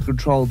desire to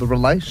control the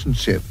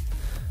relationship.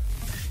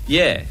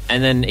 Yeah,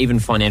 and then even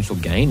financial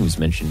gain was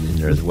mentioned in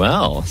there as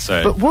well.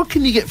 So, but what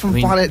can you get from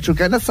financial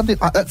gain? That's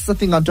the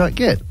thing I don't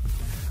get.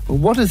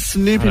 What is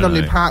snooping on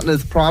your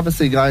partner's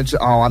privacy going to?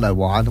 Oh, I know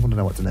why. I don't want to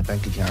know what's in their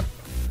bank account.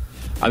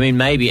 I mean,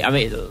 maybe. I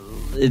mean,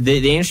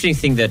 the interesting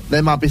thing that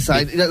they might be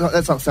saying,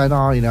 that's like saying,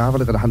 I've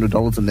only got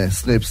 $100 in there.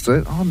 Snoops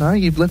through. Oh no,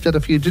 you've left out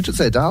a few digits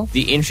there, Dale.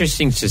 The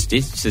interesting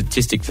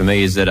statistic for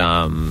me is that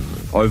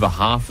over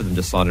half of them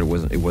decided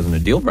it wasn't a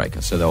deal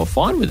breaker, so they were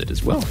fine with it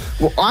as well.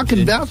 Well, I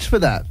can vouch for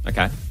that.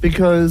 Okay.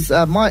 Because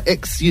my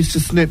ex used to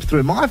snoop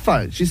through my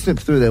phone. She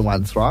snooped through there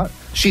once, right?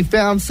 She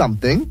found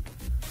something,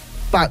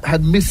 but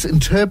had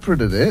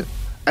misinterpreted it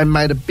and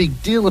made a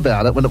big deal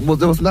about it when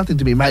there was nothing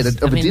to be made a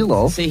deal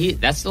of. See,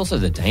 that's also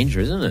the danger,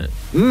 isn't it?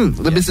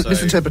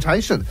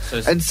 Misinterpretation.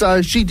 And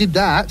so she did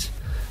that,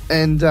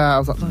 and I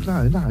was like,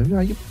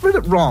 no, you've read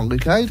it wrong,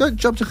 okay? Don't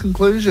jump to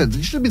conclusions.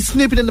 You should have been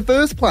snooping in the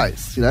first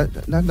place.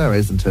 No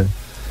reason to.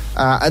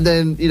 And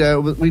then,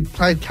 we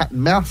played cat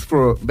and mouse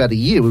for about a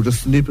year. We were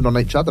just snooping on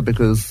each other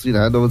because,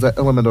 there was that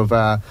element of,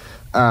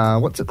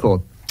 what's it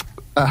called?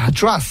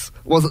 Trust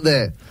wasn't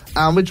there,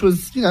 which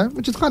is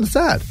kind of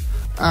sad.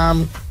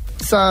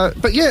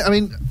 But yeah, I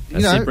mean,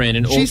 it,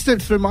 Brandon. She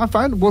snooped through my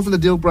phone. It wasn't a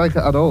deal breaker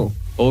at all.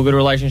 All good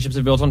relationships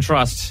are built on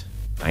trust.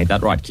 Ain't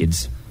that right,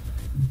 kids?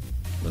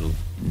 Little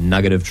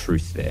nugget of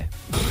truth there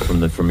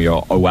from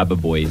your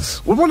OABA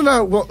boys. We want to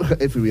know what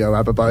if we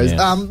OABA boys.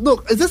 Yes.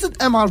 Look, is this an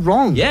Am I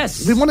Wrong?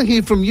 Yes. We want to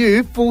hear from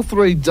you.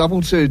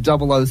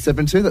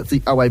 43220072. That's the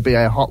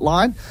OABA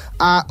hotline.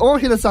 Or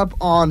hit us up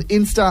on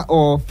Insta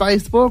or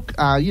Facebook.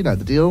 You know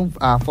the deal.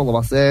 Follow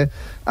us there.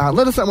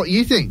 Let us know what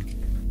you think.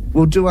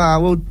 We'll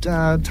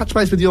touch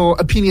base with your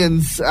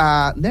opinions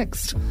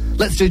next.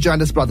 Let's do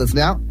Jonas Brothers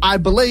now. I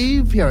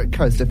Believe here at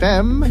Coast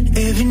FM.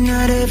 Every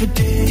night, every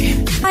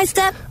day. I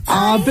step.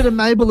 A bit of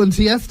Mabel and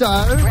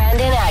Tiesto.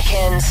 Brandon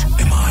Atkins.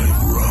 Am I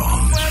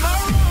wrong?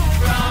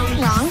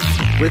 Wrong.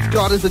 With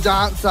God as a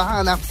Dancer,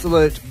 an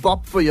absolute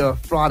bop for your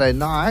Friday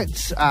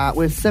night.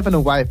 We're 7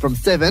 away from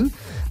 7.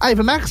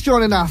 Ava Max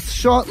joining us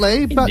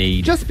shortly, but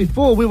just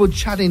before we were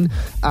chatting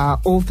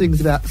all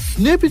things about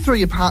snooping through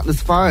your partner's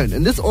phone,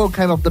 and this all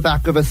came off the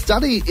back of a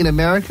study in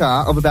America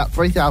of about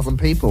 3,000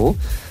 people.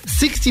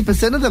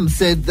 60% of them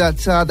said that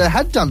they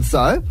had done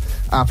so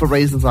for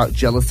reasons like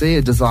jealousy,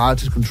 a desire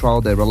to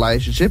control their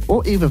relationship,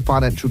 or even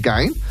financial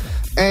gain.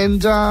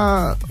 And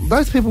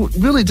those people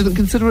really didn't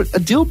consider it a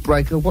deal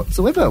breaker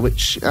whatsoever,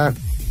 which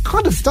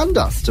kind of stunned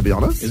us, to be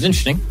honest. It was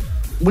interesting.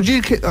 Would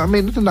you, I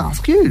didn't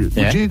ask you,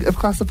 would you have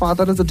classified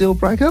that as a deal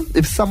breaker?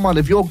 If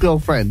your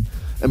girlfriend,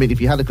 if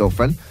you had a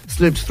girlfriend,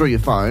 snooped through your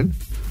phone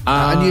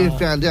and you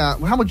found out,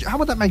 how would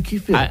that make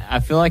you feel? I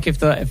feel like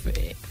if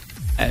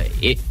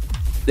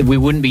we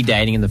wouldn't be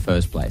dating in the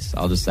first place,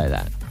 I'll just say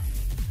that.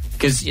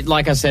 Because,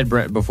 like I said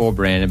before,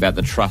 Brand, about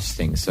the trust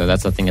thing, so I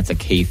think that's a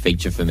key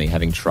feature for me,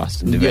 having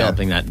trust and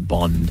developing that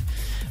bond.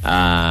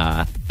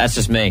 That's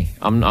just me.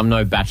 I'm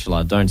no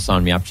bachelor. Don't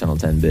sign me up, Channel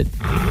 10 bit.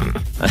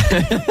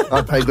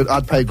 I'd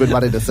pay good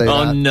money to see that.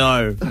 Oh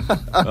no!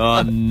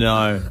 Oh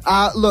no!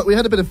 Look, we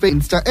had a bit of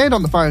Insta and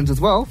on the phones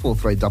as well.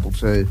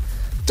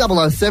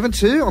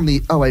 43220072 on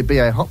the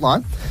OABA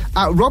hotline.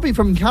 Robbie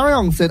from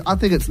Carryong said, "I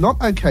think it's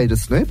not okay to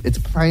snoop. It's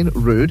plain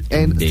rude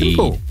and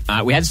simple."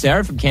 We had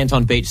Sarah from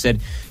Canton Beach said,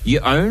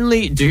 "You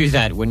only do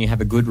that when you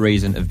have a good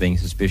reason of being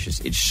suspicious.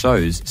 It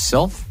shows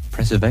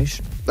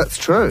self-preservation." That's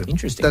true.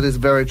 Interesting. That is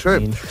very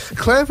true.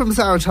 Claire from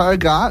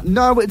Saratoga,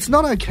 "No, it's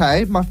not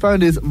okay. My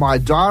phone is my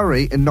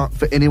diary and not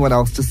for anyone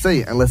else to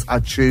see unless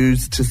I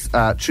choose to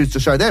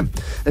show them.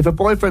 If a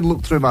boyfriend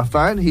looked through my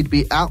phone, he'd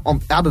be out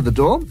of the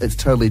door. It's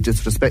totally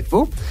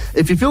disrespectful.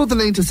 If you feel the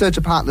need to search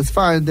a partner's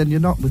phone, then you're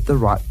not with the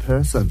right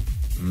person."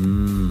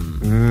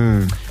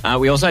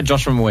 We also had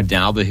Josh from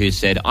Wadalba who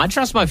said, "I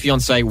trust my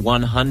fiancé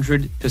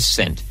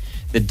 100%.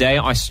 The day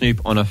I snoop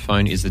on a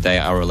phone is the day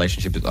our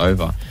relationship is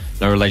over.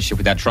 No relationship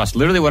without trust."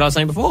 Literally what I was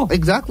saying before.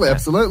 Exactly,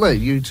 absolutely.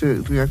 You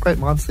two, great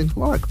minds think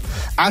alike.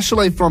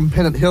 Ashley from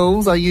Pennant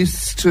Hills, "I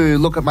used to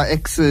look at my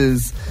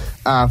ex's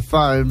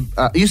phone.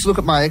 I used to look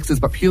at my ex's,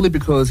 but purely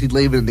because he'd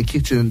leave it in the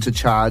kitchen to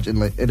charge,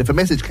 and if a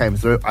message came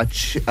through, I'd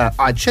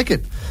check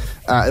it.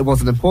 It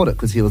wasn't important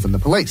because he was in the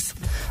police,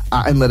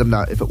 and let him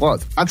know if it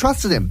was. I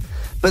trusted him.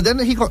 But then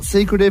he got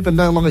secretive and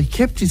no longer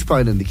kept his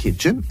phone in the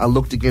kitchen. I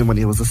looked again when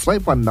he was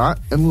asleep one night,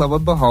 and lo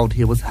and behold,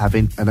 he was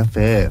having an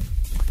affair."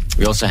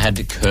 We also had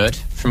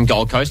Kurt from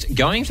Gold Coast.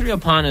 Going through your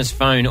partner's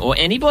phone or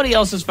anybody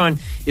else's phone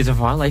is a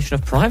violation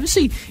of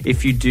privacy.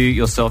 If you do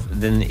yourself,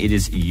 then it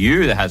is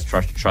you that has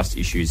trust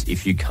issues.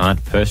 If you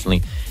can't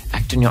personally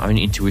act on your own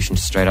intuition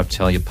to straight up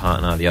tell your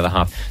partner, the other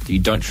half, that you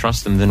don't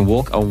trust them, then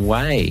walk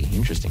away.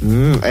 Interesting.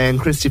 And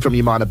Christy from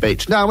Umina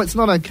Beach. No, it's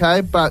not okay,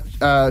 but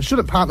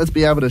shouldn't partners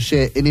be able to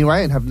share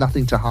anyway and have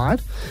nothing to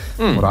hide?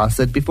 What I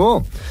said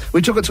before.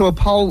 We took it to a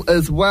poll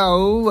as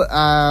well.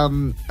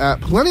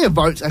 Plenty of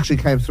votes actually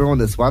came through on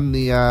this one.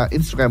 The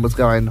Instagram was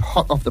going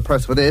hot off the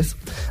press for this.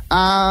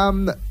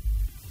 87%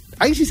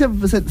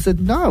 said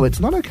no, it's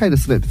not okay to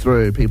snoop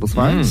through people's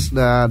phones.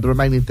 The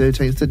remaining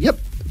 13 said, yep,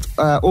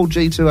 all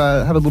G to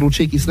have a little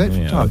cheeky snoop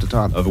from time to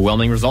time.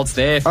 Overwhelming results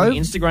there from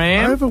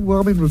Instagram.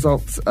 Overwhelming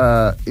results,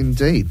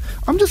 indeed.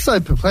 I'm just so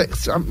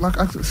perplexed.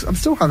 I'm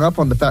still hung up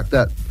on the fact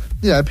that,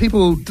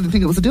 people didn't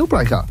think it was a deal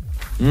breaker.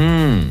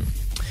 It'd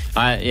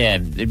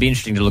be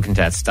interesting to look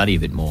into that study a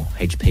bit more.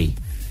 HP,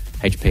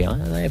 are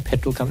they a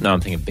petrol company? No,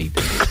 I'm thinking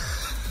BP.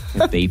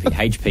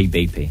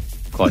 BP.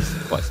 Close.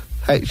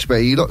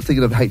 HB, you're not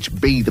thinking of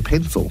HB, the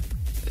pencil.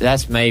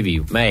 That's maybe.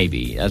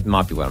 That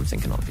might be what I'm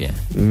thinking of, yeah.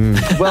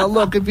 Well,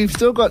 look, if you've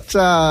still got,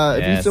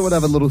 if you still want to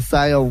have a little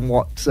say on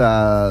what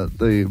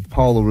the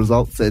poll or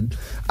results said,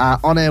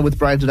 On Air with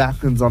Brandon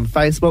Atkins on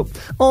Facebook,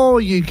 or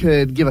you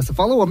could give us a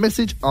follow or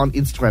message on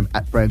Instagram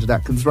at Brandon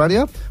Atkins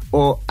Radio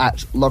or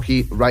at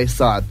Lockie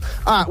Rayside.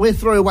 All right, we're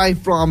through away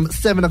from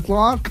 7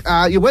 o'clock.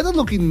 Your weather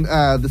looking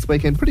this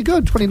weekend pretty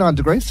good, 29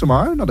 degrees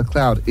tomorrow, not a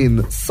cloud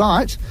in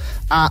sight.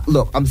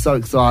 Look, I'm so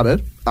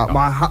excited.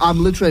 I'm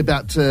literally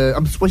about to...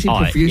 I'm sweating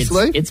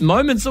profusely. It's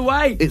moments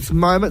away. It's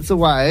moments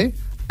away.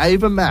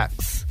 Ava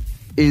Max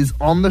is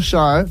on the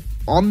show,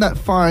 on that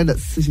phone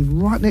that's sitting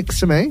right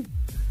next to me.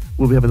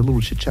 We'll be having a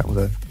little chit-chat with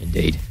her.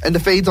 Indeed. And the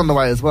feed's on the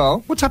way as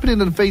well. What's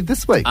happening in the feed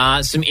this week?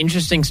 Some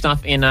interesting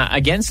stuff in,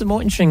 again, some more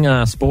interesting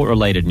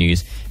sport-related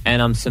news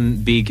and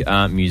some big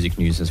music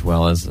news as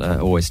well, as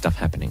always stuff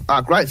happening.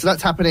 Great. So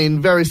that's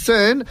happening very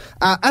soon.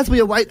 As we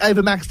await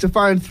Ava Max to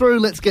phone through,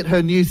 let's get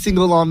her new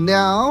single on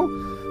now.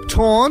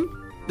 Torn.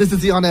 This is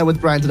the On Air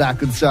with Brandon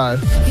Atkins show.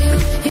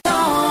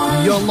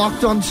 You're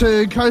locked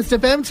onto Coast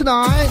FM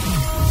tonight.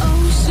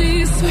 Oh,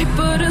 she's sweet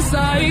but a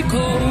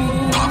psycho.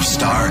 Pop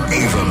star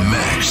Ava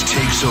Max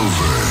takes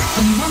over.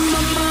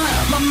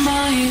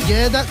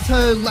 Yeah, that's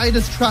her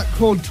latest track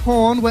called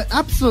Torn. We're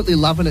absolutely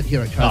loving it here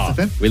at Coast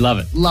FM. We love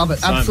it. Love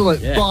it.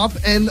 Absolute bop.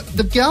 And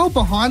the gal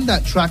behind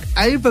that track,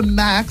 Ava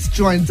Max,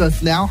 joins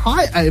us now.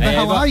 Hi, Ava. Hey,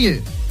 how Ava. are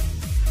you?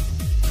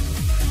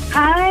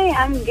 Hi,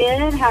 I'm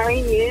good. How are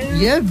you?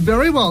 Yeah,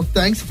 very well,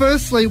 thanks.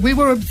 Firstly, we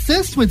were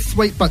obsessed with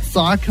Sweet But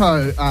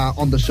Psycho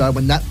on the show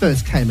when that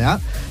first came out,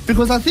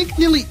 because I think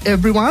nearly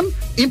everyone,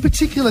 in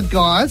particular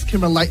guys,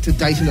 can relate to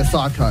dating a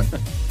psycho.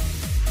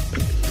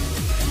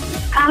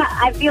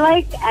 I feel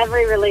like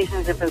every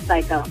relationship is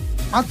psycho.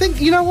 I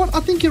think, you know what? I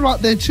think you're right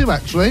there too,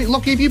 actually.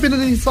 Lockie, have you been in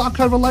any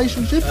psycho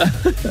relationships?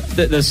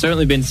 There's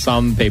certainly been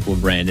some people,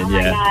 Brandon,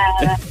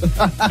 God.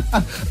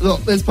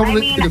 Look, there's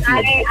probably...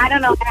 I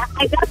don't know.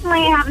 I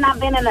definitely have not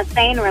been in a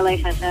sane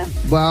relationship.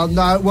 Well,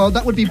 no. Well,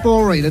 that would be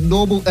boring. And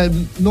normal's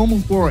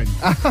boring.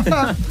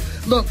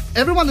 Look,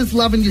 everyone is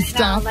loving your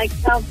stuff.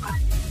 So fun.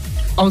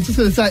 I was just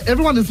going to say,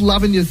 everyone is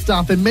loving your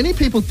stuff, and many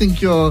people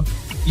think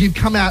you've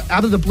come out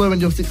of the blue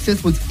and your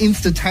success was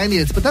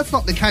instantaneous, but that's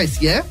not the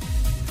case, yeah?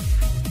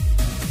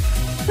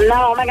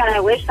 No, oh my God, I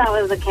wish that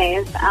was the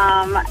case.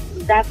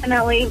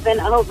 Definitely been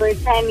over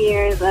 10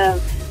 years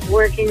of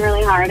working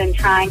really hard and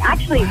trying.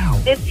 Actually,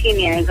 15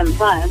 years and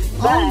plus.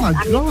 But my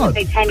I'm God. just going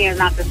to say 10 years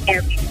not to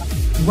scare people.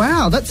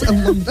 Wow, that's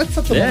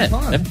such a long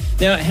time.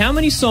 Now, how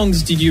many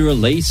songs did you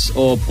release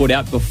or put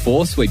out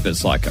before Sweet But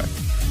Psycho?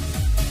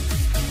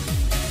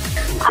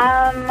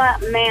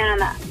 Man,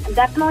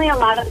 definitely a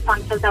lot of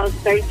songs since I was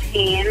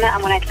 13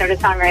 when I started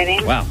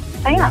songwriting. Wow.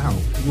 So, yeah.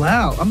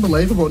 Wow,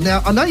 unbelievable.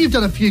 Now, I know you've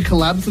done a few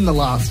collabs in the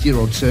last year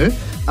or two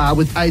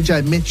with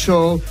AJ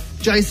Mitchell,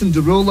 Jason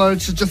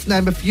Derulo, to just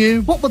name a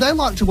few. What were they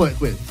like to work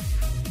with?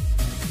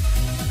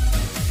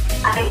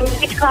 I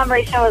think each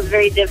collaboration was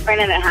very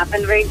different and it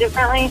happened very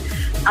differently.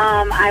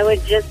 I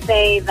would just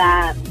say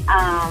that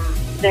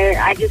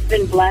I've just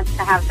been blessed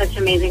to have such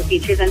amazing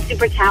features and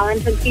super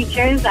talented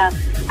features. I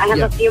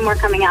have a few more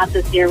coming out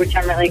this year, which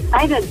I'm really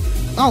excited.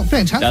 Oh,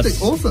 fantastic.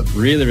 That's awesome.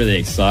 Really, really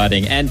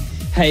exciting. And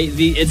hey,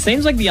 it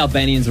seems like the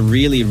Albanians are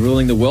really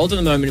ruling the world at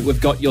the moment.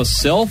 We've got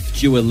yourself,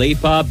 Dua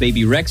Lipa,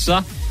 BB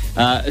Rexha.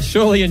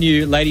 Surely a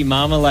new Lady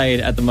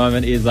Marmalade at the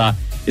moment is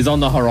on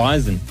the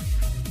horizon.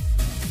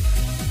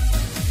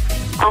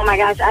 Oh my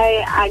gosh,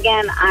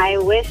 I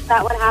wish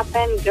that would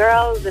happen.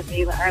 Girls, if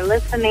you are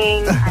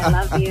listening, I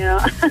love you.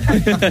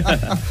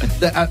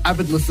 They're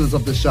avid listeners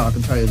of the show, I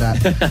can tell you that.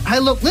 Hey,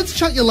 look, let's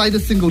chat your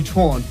latest single,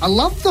 Torn. I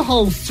love the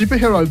whole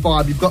superhero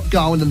vibe you've got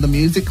going in the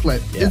music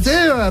clip. Yes. Is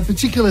there a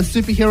particular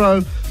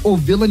superhero or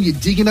villain you're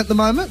digging at the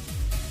moment?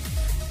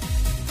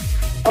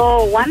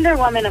 Oh, Wonder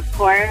Woman, of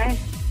course.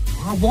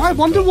 Why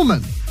Wonder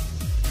Woman?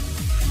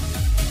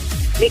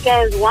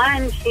 Because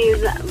one,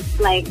 she's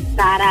like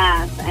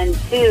badass, and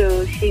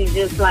two, she's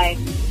just like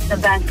the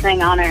best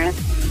thing on earth.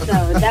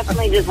 So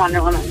definitely just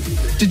Wonder Woman.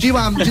 Did you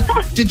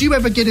did you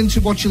ever get into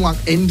watching like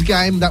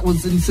Endgame that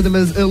was in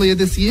cinemas earlier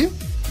this year?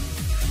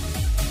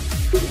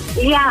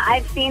 Yeah,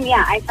 I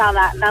saw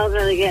that. That was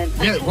really good.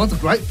 Yeah, it was a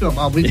great film.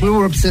 We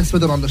were obsessed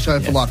with it on the show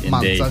for like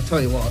months. indeed. I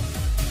tell you what.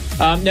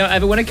 Now,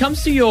 Ava, when it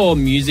comes to your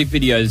music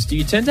videos, do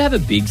you tend to have a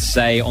big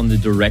say on the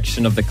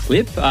direction of the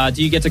clip?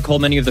 Do you get to call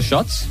many of the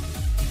shots?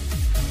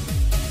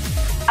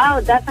 Oh,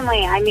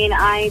 definitely. I mean,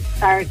 I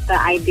start the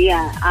idea.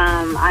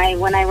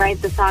 When I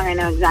write the song, I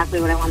know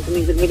exactly what I want the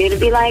music video to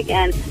be like,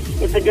 and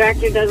if the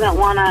director doesn't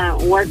want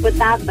to work with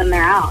that, then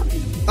they're out.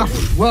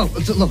 Oh, well,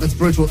 look, it's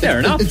brutal. Fair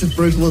enough. It's as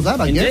brutal as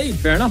that, I guess. Indeed,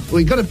 fair enough.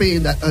 We've got to be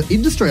in that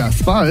industry, I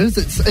suppose.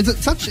 Is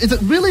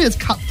it really as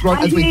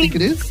cutthroat as we think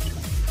it is?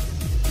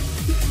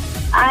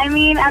 I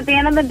mean, at the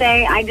end of the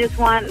day, I just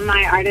want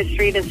my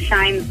artistry to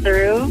shine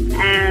through,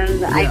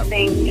 and I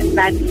think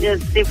that's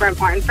just super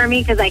important for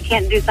me because I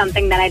can't do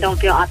something that I don't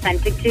feel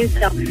authentic to.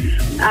 So,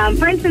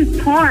 for instance,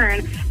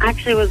 Torn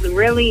actually was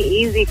really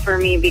easy for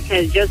me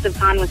because Joseph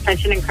Kahn was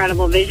such an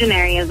incredible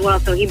visionary as well,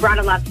 so he brought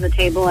a lot to the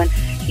table, and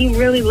he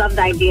really loved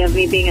the idea of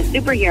me being a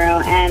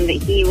superhero, and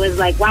he was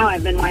like, wow,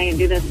 I've been wanting to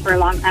do this for a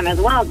long time as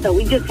well, so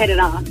we just hit it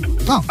off.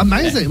 Oh,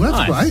 amazing. Well,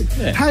 that's nice.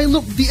 great. Yeah. Hey,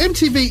 look, the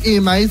MTV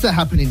EMAs are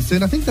happening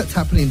soon. I think that's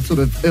happening sort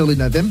of early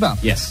November.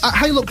 Yes.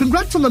 Hey, look,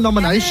 congrats on the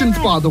nominations,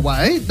 by the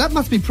way. That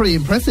must be pretty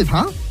impressive,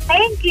 huh?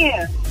 Thank you.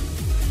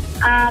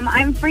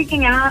 I'm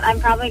freaking out.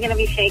 I'm probably going to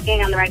be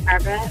shaking on the red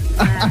carpet.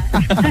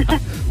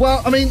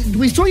 Well, I mean,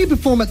 we saw you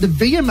perform at the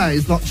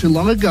VMAs not too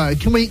long ago.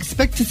 Can we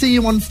expect to see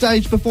you on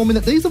stage performing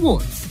at these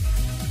awards?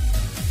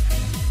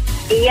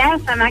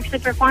 Yes, I'm actually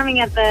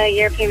performing at the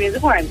European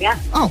Music Awards, yeah.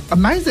 Oh,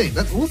 amazing.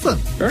 That's awesome.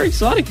 Very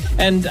exciting.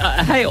 And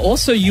hey,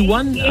 also you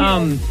won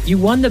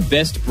the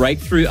Best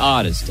Breakthrough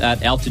Artist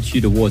at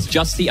Altitude Awards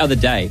just the other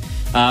day,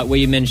 where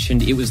you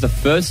mentioned it was the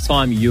first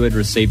time you had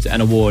received an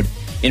award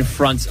in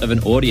front of an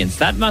audience.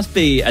 That must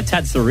be a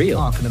tad surreal.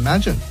 Oh, I can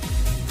imagine.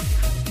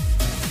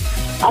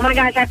 Oh my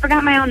gosh, I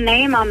forgot my own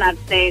name on that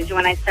stage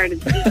when I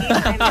started speaking.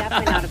 I'm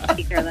definitely not a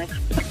speaker. Like.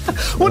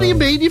 What do you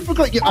mean you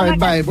forgot your own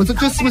name? Was it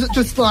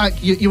just like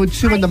you were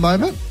too in the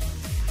moment?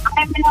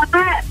 I'm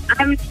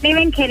not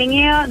even kidding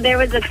you. There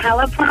was a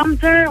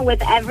teleprompter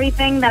with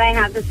everything that I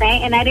had to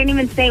say, and I didn't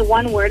even say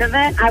one word of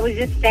it. I was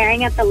just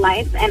staring at the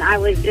lights, and I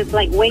was just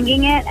like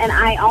winging it, and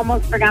I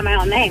almost forgot my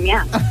own name,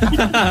 yeah.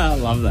 I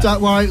love that.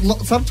 Don't worry.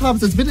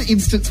 Sometimes there's been an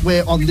instance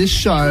where on this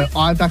show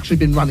I've actually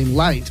been running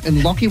late,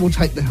 and Lockie will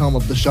take the helm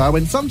of the show,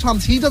 and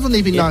sometimes he doesn't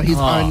even know his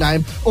own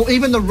name, or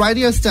even the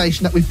radio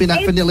station that we've been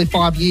at for nearly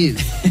 5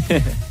 years.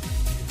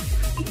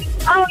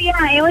 Oh,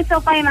 yeah, it was so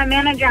funny. My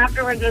manager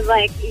afterwards was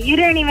like, you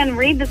didn't even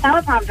read the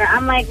teleprompter.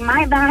 I'm like,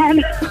 my bad.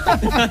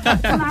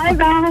 My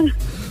bad.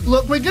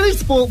 Look, we're getting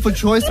spoilt for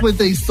choice with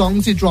these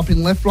songs you drop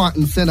in left, right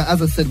and centre.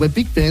 As I said, we're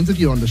big fans of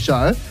you on the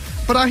show.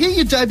 But I hear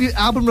your debut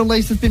album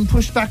release has been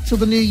pushed back till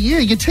the new year.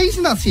 You're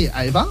teasing us here,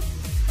 Ava.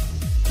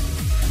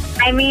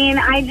 I mean,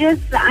 I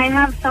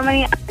have so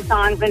many other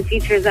songs and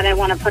features that I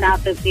want to put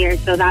out this year,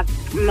 so that's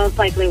most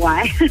likely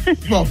why.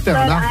 Well, fair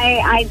enough.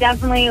 I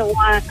definitely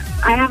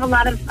I have a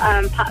lot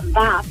of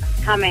bop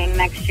coming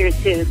next year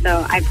too,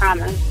 so I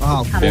promise.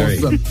 Oh,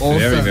 awesome.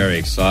 Very, very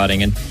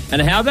exciting.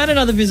 And how about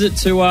another visit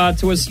to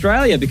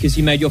Australia? Because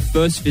you made your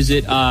first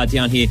visit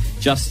down here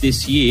just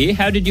this year.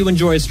 How did you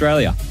enjoy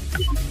Australia?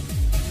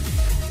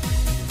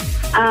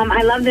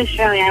 I loved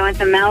Australia. I went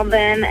to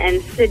Melbourne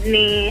and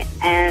Sydney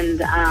and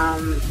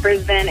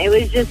Brisbane.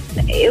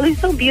 It was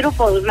so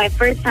beautiful. It was my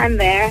first time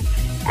there,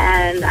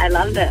 and I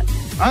loved it.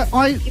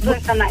 People are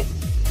so nice.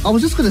 I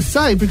was just going to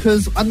say,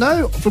 because I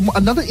know from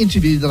another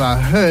interview that I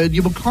heard,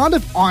 you were kind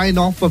of eyeing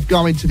off of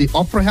going to the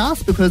Opera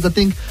House because I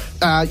think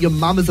your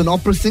mum is an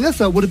opera singer,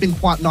 so it would have been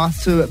quite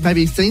nice to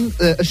maybe seen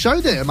a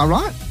show there. Am I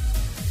right?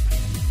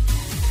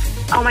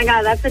 Oh, my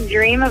God, that's a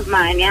dream of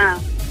mine, yeah.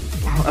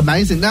 Oh,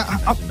 amazing. Now,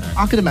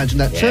 I can imagine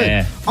that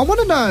too. I want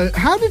to know,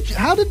 how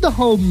did the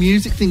whole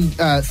music thing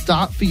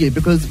start for you?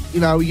 Because, you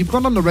know, you've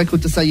gone on the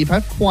record to say you've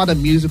had quite a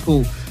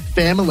musical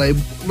family.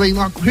 I mean,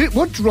 like,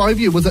 what drove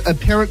you? Was it a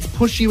parents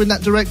push you in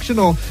that direction,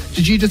 or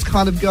did you just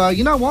kind of go,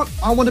 you know what,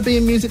 I want to be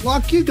in music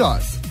like you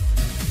guys?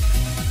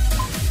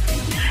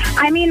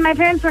 I mean, my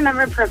parents were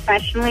never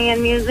professionally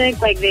in music.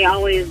 Like,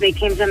 they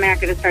came to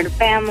America to start a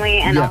family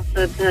and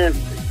also to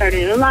start a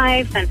new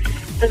life, and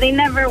so they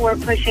never were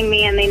pushing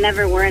me, and they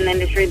never were in the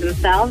industry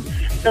themselves.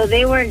 So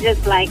they were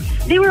just like,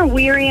 they were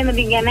weary in the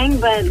beginning,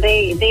 but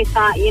they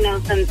thought, you know,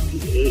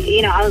 since,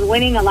 you know, I was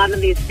winning a lot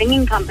of these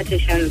singing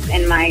competitions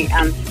in my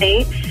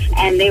state,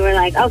 and they were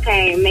like,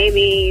 okay,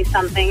 maybe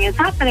something is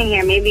happening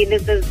here. Maybe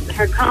this is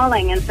her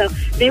calling. And so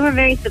they were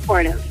very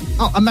supportive.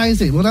 Oh,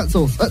 amazing. Well, that's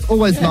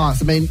always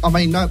nice. I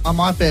mean, no,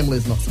 my family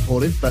is not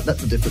supportive, but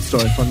that's a different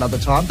story for another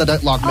time. They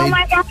don't like me. Oh,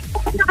 my God.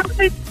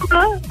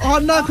 Oh,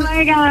 no. Oh,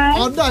 my God.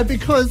 Oh, no,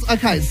 because,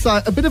 okay,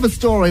 so a bit of a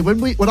story.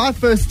 When I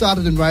first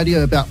started in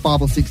radio about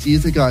 5 or 6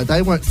 years ago,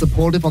 they weren't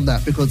supportive on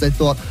that because they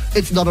thought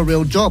it's not a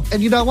real job.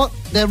 And you know what?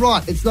 They're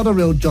right. It's not a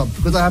real job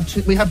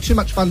because we have too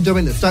much fun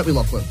doing this, don't we,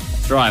 Lachlan?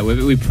 That's right.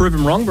 We prove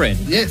them wrong,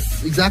 Brandon.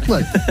 Yes,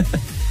 exactly.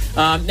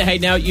 Hey,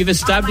 now you've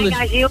established... Oh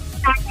my gosh, you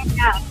cracking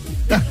up.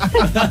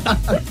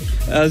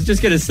 I was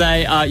just going to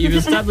say, you've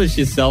established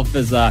yourself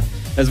as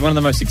one of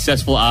the most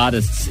successful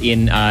artists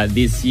in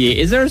this year.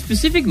 Is there a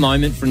specific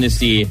moment from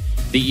this year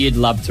that you'd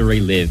love to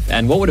relive?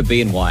 And what would it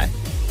be and why?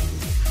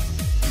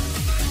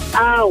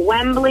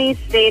 Wembley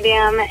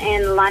Stadium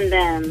in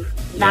London.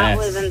 That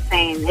was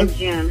insane in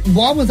June.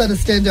 Why was that a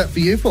standout for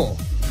you for?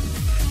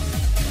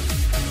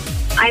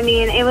 I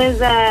mean, it was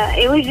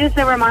just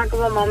a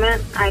remarkable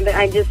moment.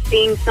 I just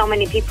seeing so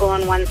many people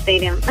in one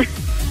stadium.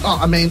 Oh,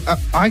 I mean,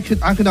 I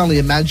could only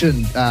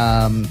imagine,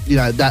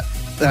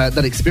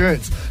 that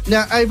experience.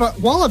 Now, Ava,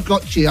 while I've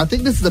got you, I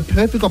think this is the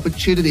perfect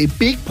opportunity.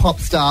 Big pop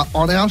star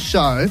on our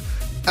show.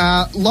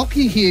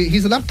 Lockie here,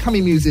 he's an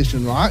upcoming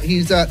musician, right? What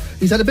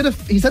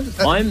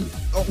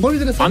were you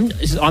going to say?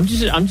 I'm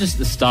just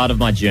the start of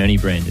my journey,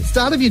 Brandon.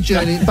 Start of your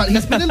journey, but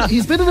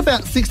he's been in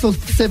about 6 or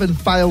 7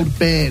 failed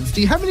bands.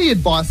 Do you have any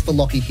advice for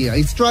Lockie here?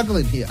 He's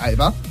struggling here,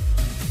 Ava.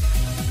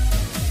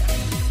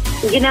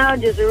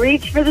 Just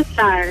reach for the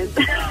stars.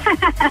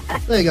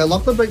 There you go,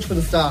 Lachlan, reach for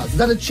the stars. Is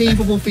that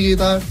achievable for you,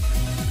 though?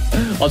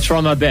 I'll try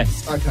my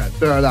best. Okay,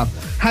 fair enough.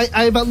 Hey,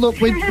 Ava,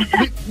 look, we've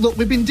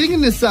been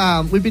digging this.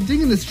 We've been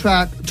digging this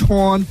track,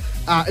 Torn.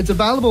 It's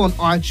available on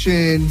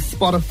iTunes,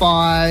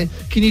 Spotify.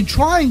 Can you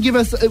try and give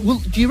us?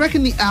 Do you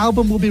reckon the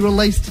album will be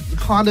released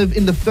kind of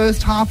in the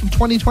first half of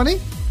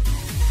 2020?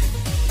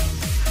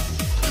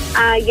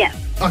 Yes.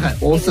 Okay,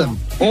 awesome.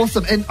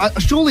 And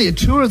surely a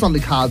tour is on the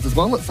cards as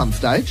well at some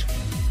stage.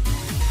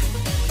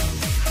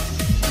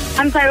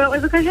 I'm sorry, what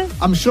was the question?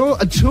 I'm sure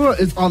a tour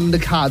is on the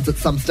cards at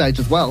some stage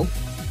as well.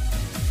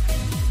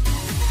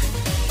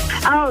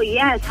 Oh,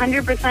 yes,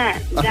 100%.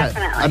 Okay,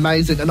 definitely.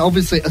 amazing. And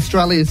obviously,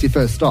 Australia is your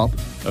first stop.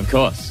 Of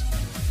course.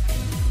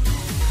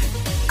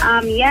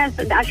 Yes,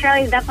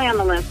 Australia is definitely on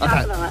the list. Okay,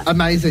 Top of the list.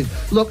 amazing.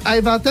 Look,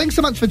 Ava, thanks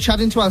so much for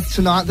chatting to us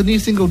tonight. The new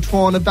single,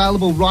 Torn,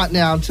 available right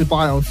now to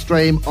buy on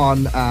stream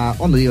on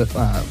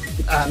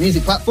the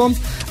music platforms.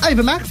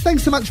 Ava Max,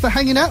 thanks so much for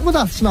hanging out with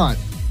us tonight.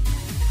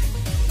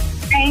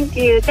 Thank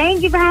you.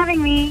 Thank you for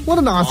having me. What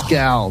a nice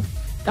gal.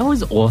 That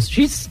was awesome.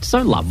 She's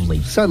so lovely.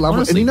 So lovely.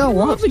 Honestly, and you know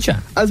what? Lovely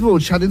chat. As we were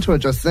chatting to her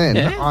just then,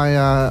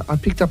 Yeah. I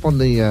picked up on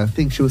the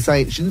thing she was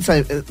saying. She didn't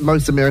say,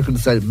 most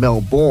Americans say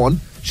Melbourne.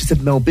 She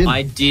said Melbourne.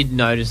 I did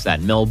notice that.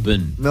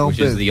 Melbourne. Which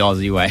is the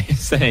Aussie way of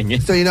saying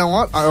it. So you know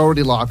what? I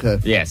already like her.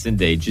 Yes,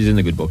 indeed. She's in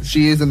the good books.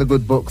 She is in the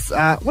good books.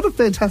 What a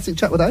fantastic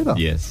chat with Ava.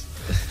 Yes.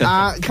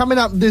 Coming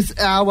up this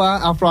hour,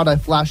 our Friday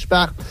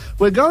flashback,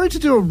 we're going to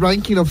do a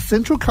ranking of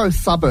Central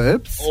Coast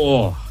suburbs.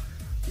 Oh,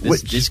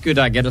 this could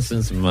get us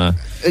in some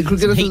it could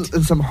get us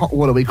in some hot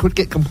water. We could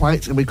get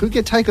complaints and we could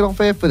get taken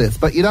off air for this.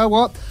 But you know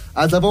what?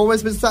 As I've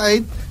always been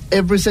saying,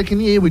 every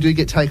second year we do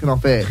get taken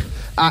off air.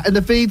 And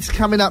the feed's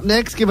coming up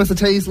next. Give us a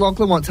tease,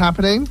 Lachlan. What's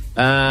happening?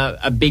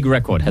 A big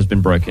record has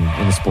been broken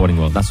in the sporting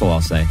world. That's all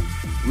I'll say.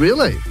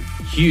 Really?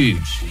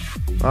 Huge.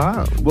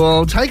 Ah,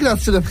 well, taking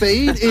us to the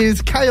feed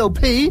is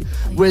KLP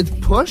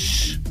with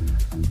Push.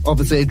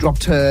 Obviously,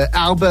 dropped her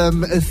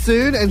album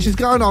soon, and she's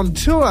going on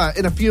tour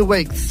in a few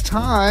weeks'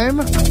 time.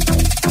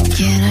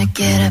 Can I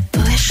get a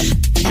push?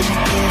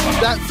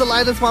 That's the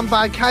latest one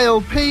by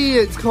KLP.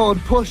 It's called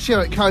Push here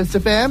at Coast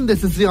FM.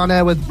 This is the On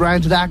Air with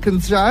Brandon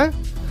Atkins show.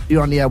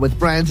 You're on the air with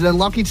Brandon and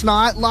Lockie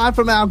tonight, live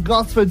from our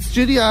Gosford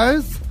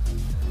studios.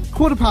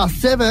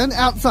 7:15.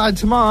 Outside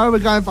tomorrow, we're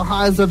going for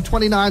highs of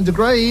 29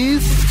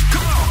 degrees.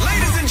 Come on,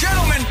 ladies and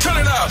gentlemen, turn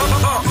it up.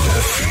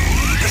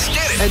 Let's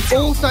get it. And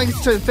all thanks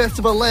to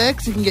Festival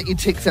X. You can get your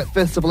tickets at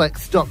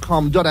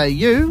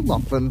festivalx.com.au.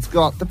 Lachlan's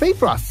got the feed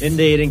for us.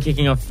 Indeed, and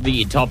kicking off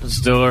the top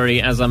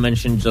story, as I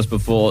mentioned just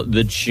before,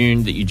 the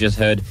tune that you just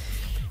heard,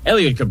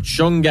 Eliud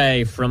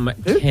Kipchoge from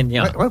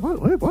Kenya.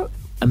 Wait, what?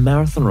 A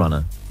marathon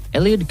runner.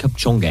 Eliud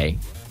Kipchoge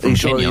from Are you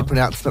sure Kenya. you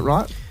pronounced it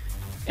right?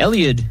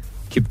 Eliud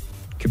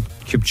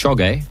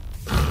Kipchoge.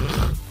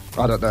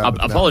 I don't know.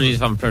 Apologies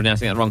if I'm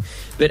pronouncing that wrong.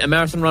 But a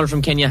marathon runner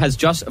from Kenya has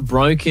just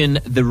broken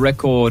the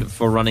record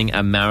for running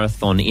a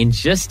marathon in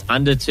just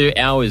under 2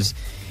 hours.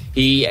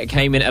 He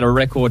came in at a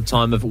record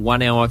time of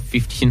 1 hour,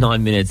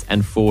 59 minutes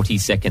and 40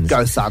 seconds.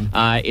 Go, son.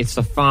 It's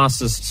the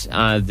fastest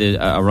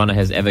a runner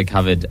has ever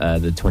covered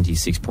the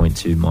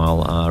 26.2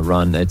 mile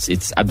run.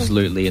 It's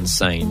absolutely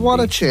insane. What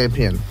a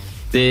champion.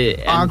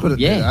 I couldn't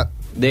do that.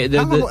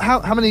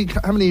 How many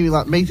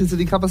like meters did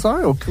he cover?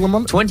 Sorry, or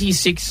kilometers?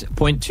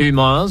 26.2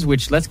 miles.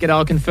 Which, let's get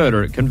our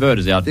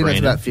converters out. I think that's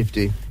about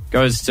 50.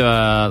 Goes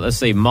to let's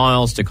see,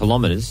 miles to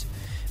kilometers.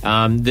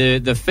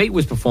 The feat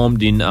was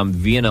performed in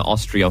Vienna,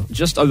 Austria,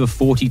 just over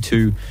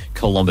 42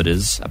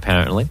 kilometers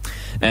apparently.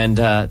 And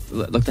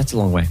look, that's a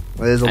long way.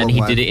 And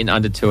he did it in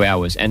under 2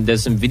 hours. And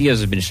there's some videos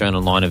that have been shown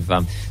online of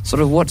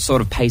what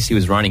sort of pace he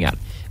was running at.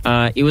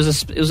 It was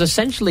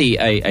essentially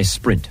a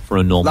sprint for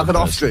a normal like an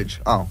person. ostrich.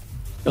 Oh.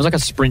 It was like a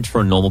sprint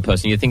for a normal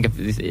person. You think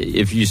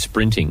if you're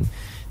sprinting,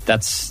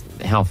 that's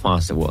how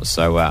fast it was.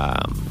 So,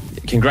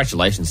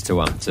 congratulations to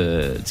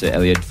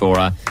Eliud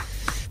for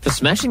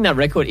smashing that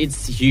record.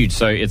 It's huge.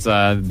 So it's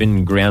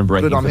been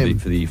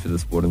groundbreaking for the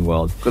sporting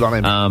world. Good on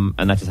him.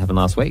 And that just happened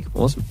last week.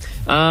 Awesome.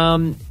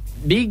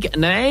 big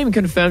name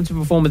confirmed to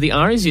perform at the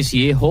Arias this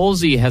year.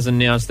 Halsey has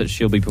announced that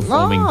she'll be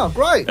performing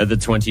great. at the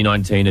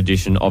 2019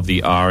 edition of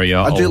the ARIA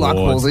Awards. I do like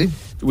Halsey.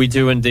 We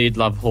do indeed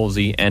love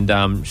Halsey,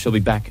 and she'll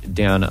be back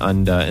down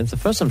under. And it's the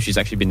first time she's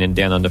actually been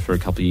down under for a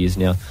couple of years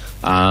now.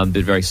 But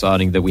very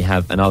exciting that we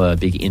have another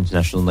big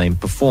international name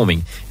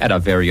performing at our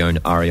very own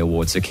ARIA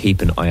Awards. So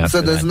keep an eye out.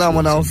 So for there's that no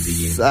one towards the else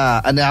end of the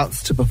year.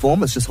 announced to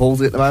perform. It's just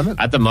Halsey at the moment.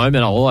 At the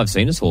moment, all I've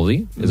seen is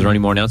Halsey. Is there any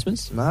more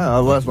announcements? No,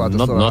 not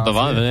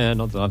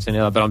Not that I've seen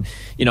either. But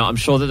I'm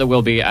sure that there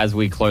will be as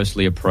we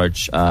closely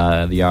approach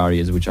the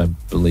ARIAs, which I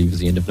believe is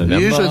the end of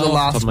November. Usually the off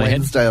last top of my head.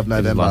 Wednesday of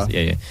November.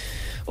 Yeah.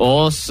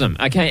 Awesome.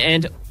 Okay,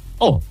 and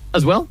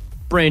as well,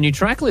 brand new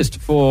track list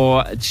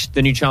for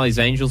the new Charlie's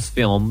Angels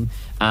film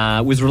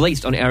was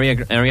released on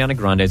Ariana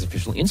Grande's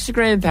official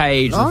Instagram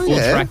page. The full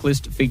track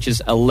list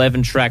features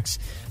 11 tracks,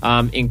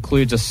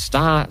 includes a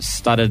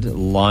star-studded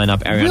lineup.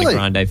 Ariana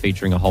Grande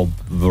featuring a whole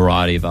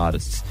variety of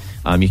artists.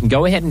 You can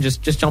go ahead and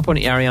just jump on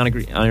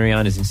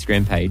Ariana's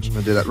Instagram page. I'm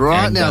going to do that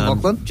right now,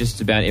 Lachlan.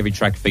 Just about every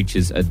track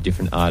features a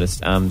different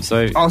artist.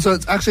 So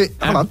it's actually...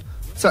 Hold on.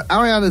 So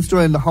Ariana's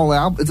doing the whole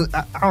album. Is it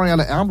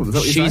Ariana album? Is that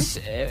what you're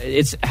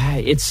saying?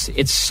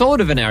 It's sort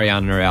of an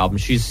Ariana album.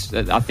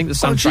 I think the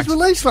some tracks... She's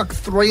released like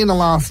 3 in the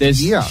last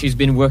year. She's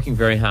been working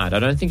very hard. I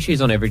don't think she's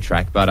on every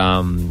track, but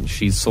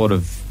she's sort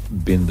of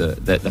been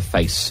the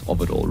face of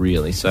it all,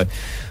 really. So,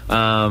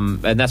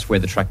 and that's where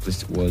the track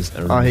list was.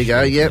 Oh, here you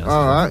go. Yep.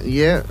 All right.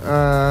 Yeah.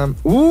 Yep.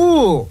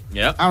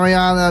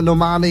 Ariana,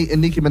 Normani,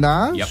 and Nicki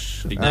Minaj.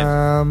 Yep. Big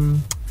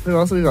name. Who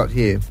else have we got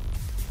here?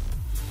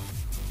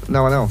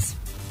 No one else.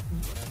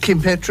 Kim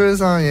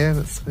Petras. Oh,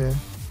 yeah.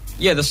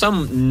 Yeah, there's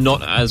some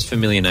not as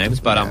familiar names,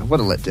 but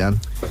what a letdown.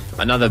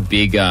 Another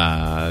big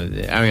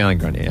Ariana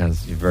Grande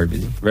is very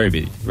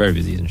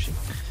busy, isn't she?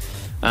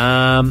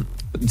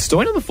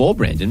 Story number 4,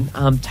 Brandon.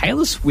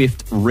 Taylor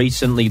Swift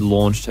recently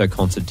launched her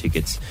concert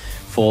tickets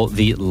for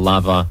the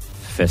Lover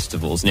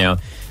festivals. Now,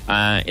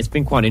 it's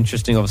been quite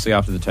interesting, obviously,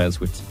 after the Taylor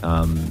Swift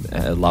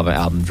Lover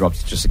album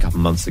dropped just a couple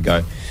of months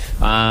ago.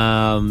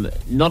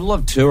 Not a lot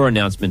of tour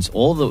announcements.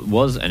 All that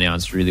was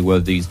announced, really, were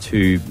these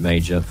 2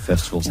 major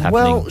festivals happening.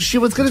 Well, she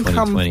was going to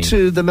come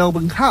to the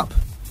Melbourne Cup.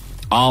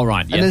 Oh,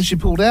 right, yes. And then she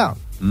pulled out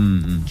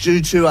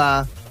due to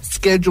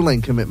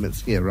scheduling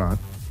commitments. Yeah, right.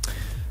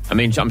 I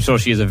mean, I'm sure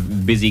she is a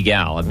busy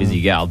gal.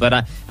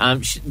 But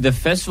the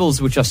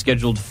festivals which are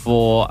scheduled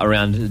for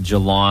around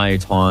July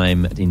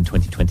time in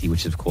 2020,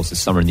 which of course is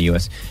summer in the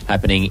US,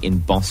 happening in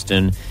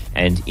Boston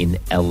and in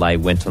LA,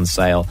 went on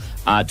sale.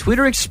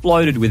 Twitter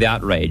exploded with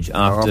outrage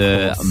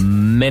after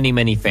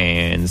many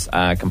fans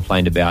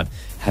complained about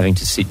having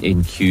to sit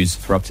in queues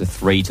for up to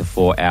 3 to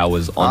 4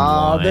 hours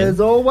online. There's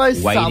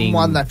always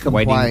someone that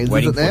complains,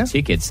 waiting isn't there? for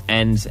tickets,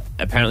 and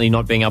apparently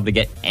not being able to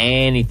get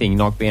anything,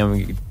 not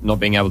being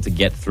able to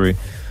get through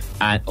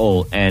at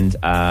all, and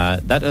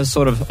that has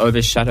sort of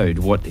overshadowed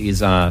what is,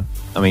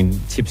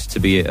 tips to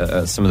be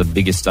some of the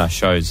biggest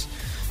shows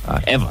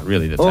ever,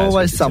 really.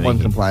 Always someone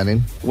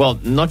complaining. Well,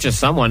 not just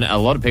someone, a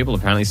lot of people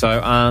apparently. So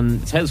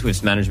Taylor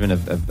Swift's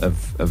management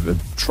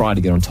have tried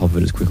to get on top of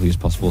it as quickly as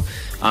possible.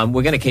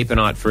 We're going to keep an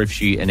eye out for if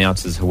she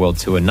announces her world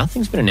tour.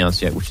 Nothing's been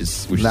announced yet, which is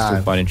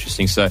still quite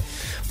interesting. So,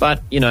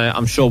 but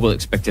I'm sure we'll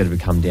expect her to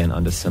come down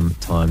under some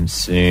time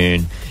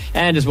soon.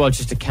 And as well,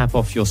 just to cap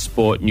off your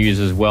sport news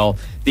as well,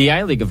 the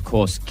A-League, of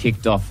course,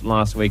 kicked off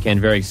last weekend.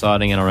 Very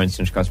exciting, and our own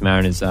Central Coast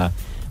Mariners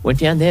went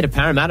down there to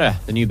Parramatta,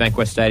 the new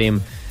Bankwest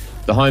Stadium,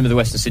 the home of the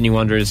Western Sydney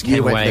Wanderers,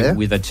 came away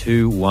with a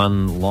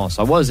 2-1 loss.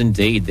 I was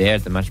indeed there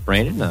at the match,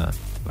 Brandon.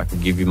 I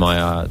can give you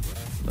my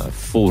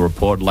full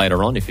report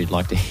later on if you'd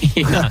like to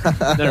hear.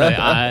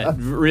 No,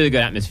 really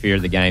good atmosphere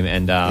at the game,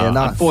 and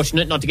nice.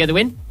 Unfortunate not to get the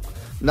win.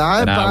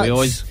 No, but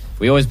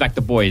we always back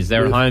the boys.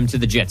 They're at home to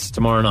the Jets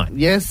tomorrow night.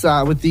 Yes,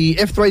 with the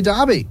F3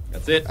 Derby.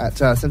 That's it. At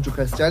Central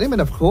Coast Stadium,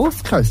 and of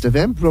course, Coast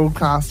FM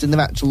broadcasting the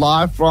match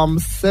live from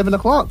 7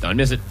 o'clock. Don't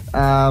miss it.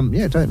 Don't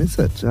miss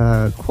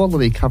it.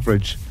 Quality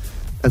coverage.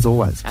 As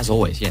always. As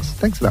always, yes.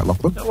 Thanks for that,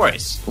 Lachlan. No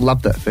worries.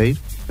 Love that feed.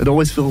 It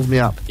always fills me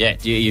up. Yeah,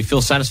 do you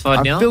feel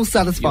satisfied now? I feel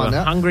satisfied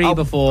now. Hungry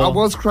before? I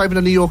was craving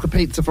a New Yorker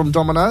pizza from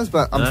Domino's,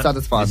 but I'm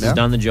satisfied this now. Has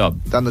done the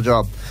job. Done the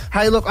job.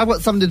 Hey, look, I've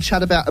got something to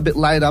chat about a bit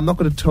later. I'm not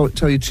going to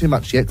tell you too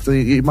much yet, so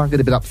you might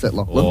get a bit upset,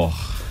 Lachlan.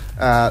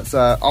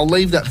 So I'll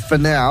leave that for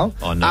now.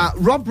 Oh, no.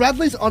 Rob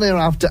Bradley's on air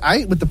after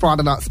 8 with the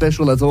Friday Night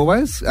Special, as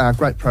always.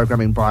 Great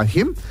programming by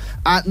him.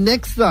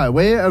 Next, though,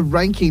 we're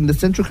ranking the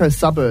Central Coast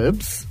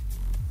suburbs.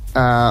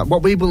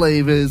 What we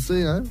believe is,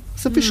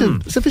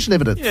 sufficient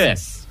evidence.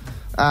 Yes.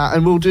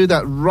 And we'll do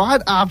that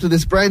right after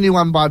this brand new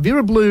one by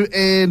Vera Blue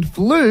and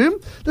Flume.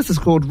 This is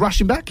called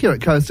Rushing Back here at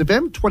Coast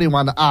FM,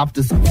 21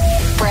 after...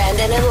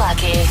 Brandon and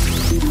Lucky.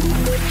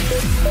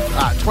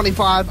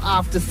 25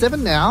 after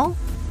 7 now.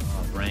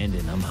 Oh,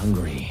 Brandon, I'm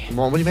hungry.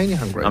 Well, what do you mean you're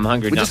hungry? I'm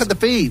hungry. We just had the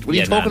feed. What are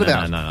you talking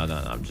about? No,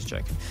 I'm just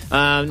joking.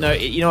 No,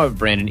 you know what,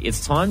 Brandon?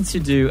 It's time to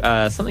do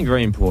something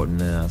very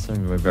important,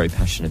 something we're very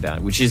passionate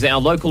about, which is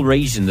our local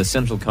region, the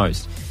Central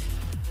Coast.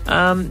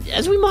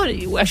 As we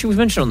might actually, we've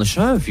mentioned on the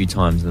show a few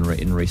times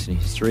in recent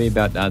history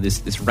about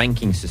this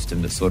ranking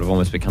system that's sort of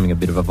almost becoming a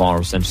bit of a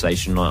viral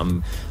sensation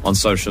on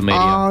social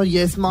media. Oh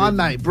yes,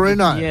 mate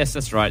Bruno. Yes,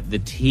 that's right. The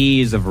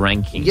tiers of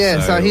ranking.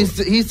 Yeah, so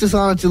he's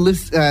decided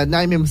to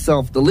name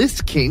himself the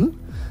List King,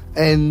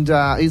 and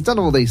he's done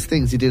all these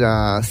things. He did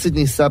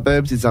Sydney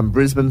suburbs, he's done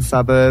Brisbane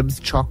suburbs,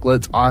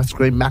 chocolates, ice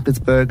cream, Macca's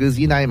burgers,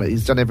 you name it.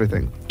 He's done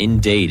everything.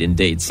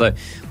 Indeed. So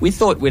we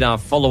thought we'd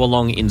follow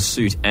along in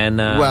suit and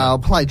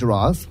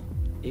plagiarise.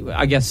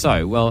 I guess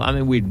so. Well, I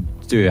mean, we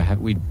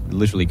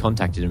literally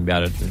contacted him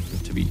about it.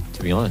 To be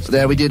honest,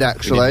 there we did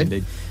actually.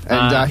 Indeed.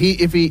 And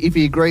if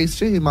he agrees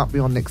to, he might be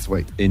on next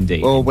week.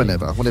 Indeed, or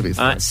whenever he's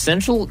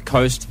Central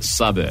Coast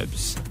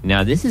suburbs.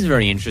 Now, this is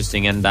very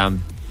interesting, and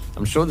I'm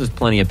sure there's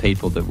plenty of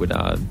people that would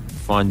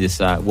find this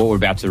what we're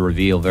about to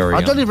reveal very.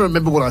 I don't even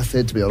remember what I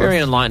said, to be honest.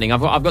 Very enlightening.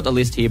 I've got the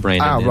list here,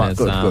 Brandon. Oh, right,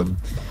 good.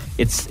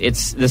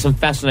 It's there's some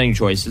fascinating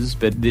choices,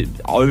 but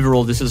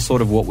overall, this is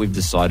sort of what we've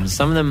decided.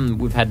 Some of them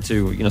we've had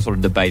to sort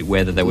of debate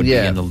whether they would be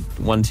in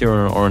one tier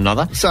or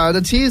another. So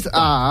the tiers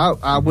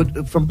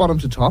would from bottom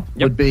to top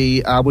would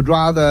be would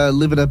rather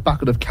live in a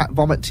bucket of cat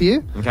vomit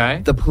tier.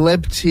 Okay. The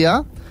pleb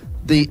tier.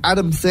 The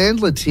Adam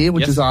Sandler tier,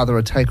 which is either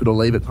a take it or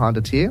leave it kind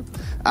of tier.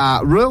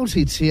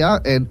 Royalty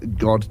tier and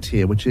God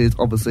tier, which is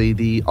obviously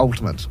the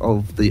ultimate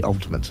of the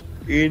ultimate.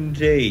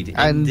 Indeed.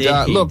 And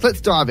look,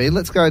 let's dive in.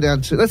 Let's start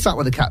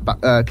with the cat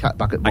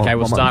bucket. Okay,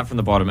 we'll start from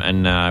the bottom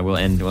and we'll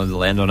end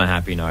on a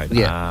happy note.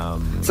 Yeah.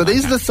 So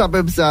these are the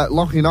suburbs that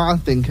Lockie and I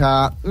think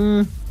are.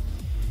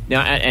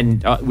 Now,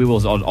 and we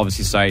will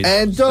obviously say...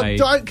 And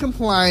don't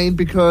complain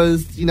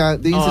because, these are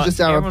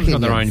just our opinions. Everyone's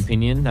got their own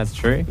opinion, that's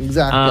true.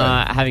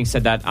 Exactly. Having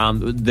said that,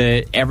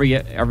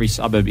 every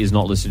suburb is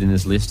not listed in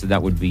this list.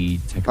 That would be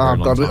take a very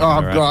long time. There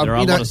are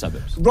a lot of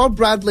suburbs. Rob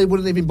Bradley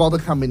wouldn't even bother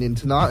coming in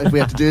tonight if we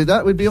had to do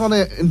that. We'd be on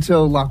it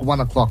until 1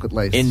 o'clock at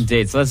least.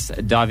 Indeed. So let's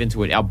dive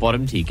into it. Our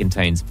bottom tier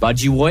contains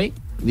Budgewoi.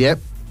 Yep.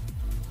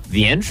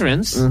 The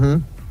Entrance.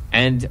 Mm-hmm.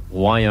 And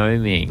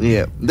Wyoming.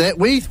 Yeah.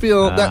 We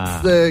feel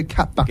that's the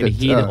cat bucket. You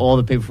can hear all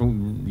the people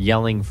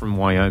yelling from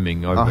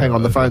Wyoming. Hang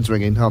on, the phone's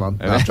ringing. Hold on.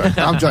 No,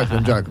 I'm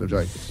joking.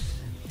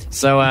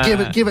 So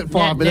give it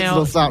 5 minutes and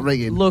it'll start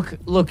ringing.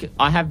 Look,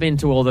 I have been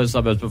to all those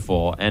suburbs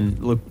before, and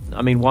look,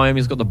 I mean,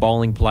 Wyoming's got the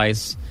bowling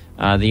place.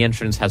 The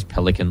Entrance has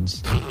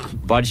pelicans.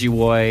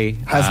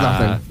 Budgewoi has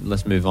nothing.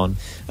 Let's move on.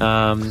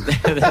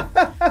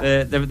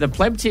 The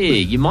pleb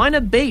tier,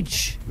 Yamina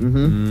Beach,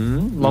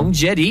 Long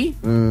Jetty,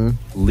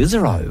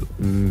 Lizero.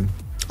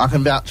 I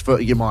can vouch for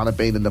Yamina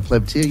being in the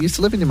pleb tier. You used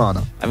to live in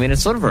Yamina. I mean,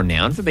 it's sort of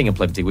renowned for being a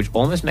pleb tier, which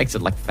almost makes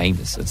it like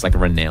famous. It's like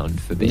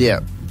renowned for being. Yeah.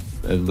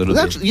 A little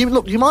bit.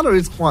 Look, Yamina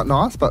is quite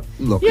nice, but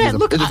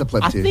it is a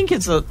pleb tier. I think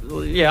it's a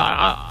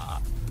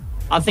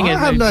I think I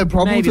have no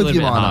problems with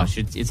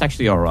Yamina. It's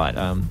actually all right.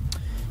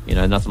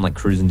 Nothing like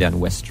cruising down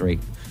West Street.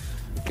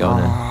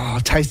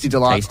 Tasty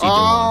delight.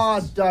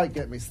 Don't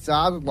get me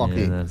started,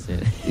 Lockie. Yeah, that's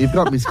it. You've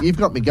got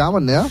me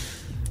going now.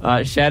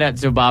 Shout out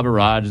to Barbara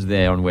Raj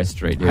there on West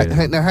Street.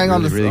 Now hang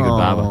on, really good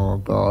barber. Oh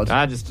God!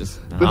 Because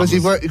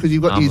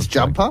you've got his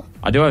jumper.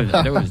 I do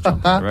have his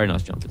jumper. Very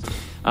nice jumpers.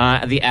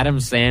 The Adam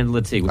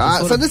Sandler tea.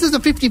 So this is a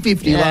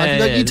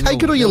 50-50. You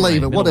take it or you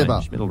leave it.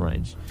 Whatever. Middle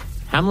range.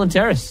 Hamlin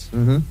Terrace.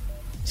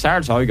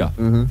 Saratoga.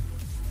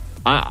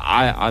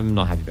 I'm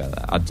not happy about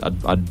that.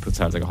 I'd put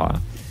Saratoga higher.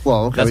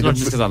 Well, okay, that's not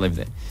just because I live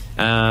there.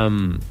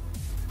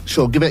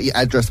 Sure, give out your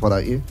address, why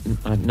don't you?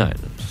 No,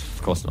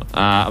 of course not.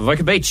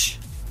 Avoca Beach,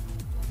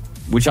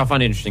 which I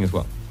find interesting as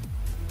well.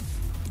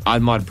 I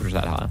might have pushed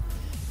that higher.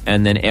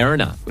 And then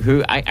Erina,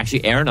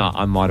 Erina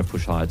I might have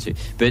pushed higher too.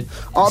 But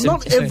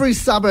not every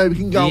suburb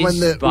can go in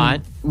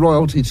the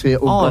royalty tier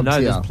or God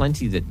tier. There's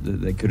plenty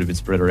that could have been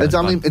spread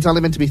around. It's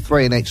only meant to be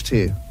 3 in each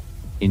tier.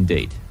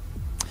 Indeed.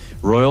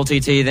 Royalty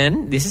tier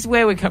then. This is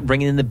where we're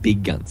bringing in the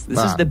big guns.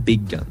 This is the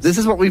big guns. This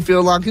is what we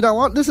feel like. You know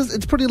what?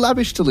 It's pretty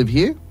lavish to live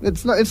here.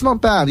 It's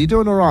not bad. You're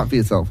doing all right for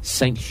yourself.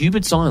 St.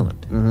 Hubert's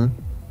Island. Mm-hmm.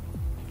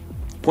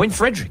 Point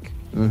Frederick.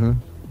 Mm-hmm.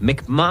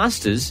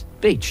 McMaster's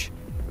Beach.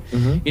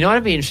 Mm-hmm.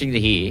 It'd be interesting to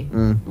hear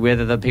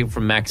whether the people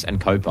from Max and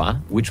Copa,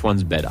 which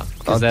one's better.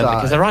 Because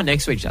they're right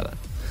next to each other.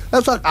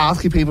 That's like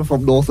asking people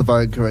from North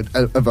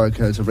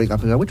Avoca to ring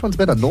up and go, which one's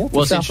better, North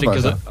or South Avoca? Well,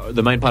 it's interesting because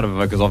the main part of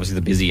Avoca is obviously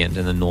the busy end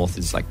and the North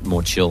is like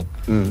more chill.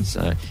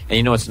 So,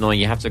 and what's annoying?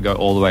 You have to go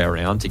all the way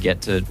around to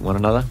get to one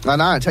another. I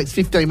know, it takes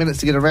 15 minutes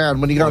to get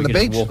around. When you go on the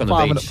beach, walk on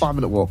the beach.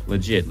 5-minute walk.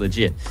 Legit. So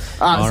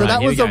that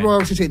was the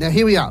royalty tier. Now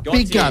here we are.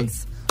 Big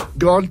guns.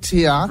 God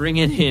tier.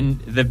 Bringing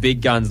in the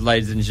big guns,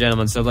 ladies and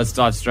gentlemen. So let's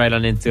dive straight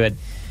on into it.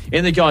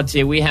 In the God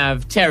tier, we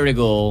have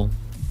Terrigal.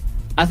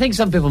 I think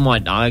some people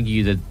might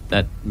argue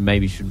that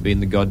maybe should be in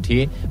the God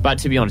tier, but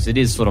to be honest, it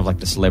is sort of like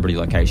the celebrity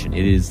location.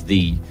 It is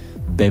the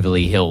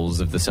Beverly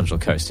Hills of the Central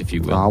Coast, if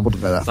you will. I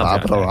wouldn't go that far,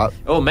 but all right.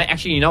 Oh,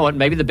 actually, you know what?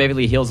 Maybe the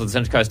Beverly Hills of the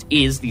Central Coast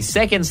is the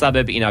second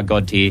suburb in our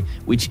God tier,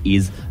 which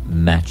is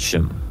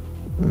Matcham.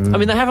 I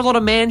mean, they have a lot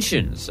of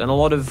mansions and a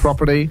lot of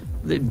property,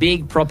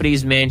 big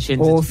properties, mansions.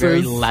 Horses. It's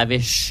very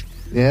lavish.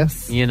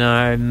 Yes,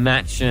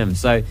 Matcham.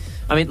 So.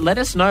 I mean, let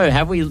us know.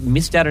 Have we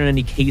missed out on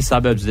any key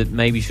suburbs that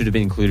maybe should have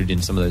been included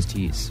in some of those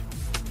tiers?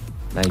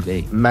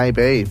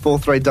 Maybe.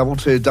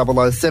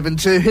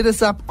 43220072. Hit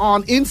us up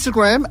on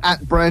Instagram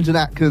at Brandon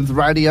Atkins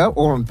Radio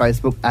or on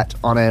Facebook at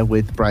On Air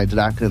with Brandon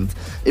Atkins.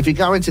 If you're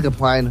going to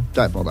complain,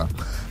 don't bother.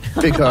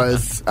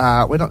 Because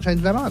we're not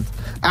changing our minds.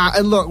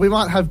 And look, we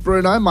might have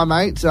Bruno, my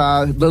mate,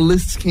 the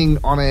List King,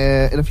 on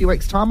air in a few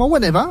weeks' time or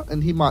whenever,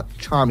 and he might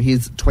chime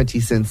his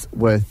 20 cents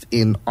worth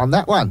in on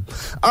that one.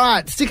 All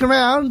right, stick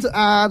around.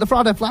 The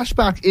Friday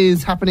Flashback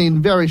is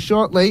happening very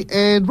shortly,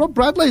 and Rob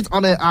Bradley's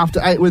on air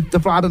after 8 with the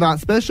Friday Night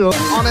Special.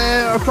 On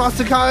air across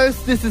the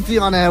coast, this is the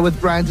On Air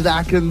with Brandon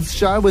Atkins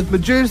show with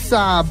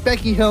Medusa,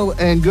 Becky Hill,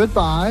 and Good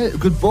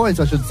Boys,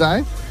 I should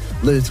say.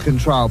 Lose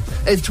Control.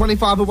 It's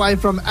 25 away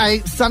from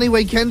 8. Sunny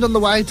weekend on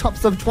the way.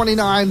 Tops of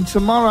 29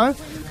 tomorrow.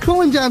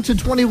 Cooling down to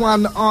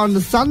 21 on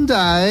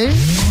Sunday. On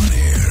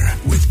Air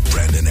with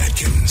Brandon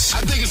Atkins.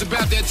 I think it's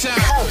about that time.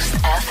 Coast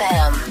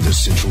FM The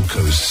Central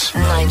Coast's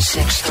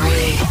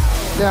 963.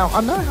 Now, I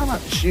know how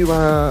much you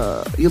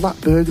like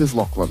burgers,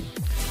 Lachlan.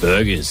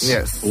 Burgers.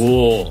 Yes.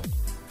 Oh.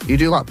 You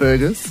do like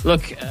burgers?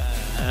 Look,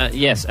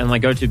 yes, and my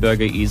go-to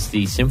burger is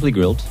the Simply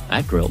Grilled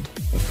at Grilled.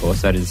 Of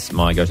course, that is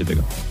my go-to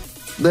burger.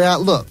 Now,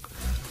 look.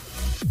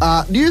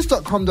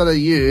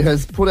 News.com.au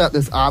has put out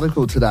this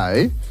article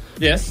today.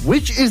 Yes.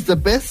 Which is the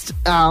best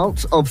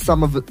out of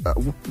some of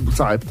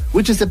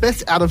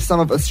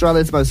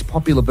Australia's most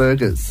popular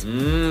burgers?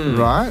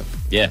 Right?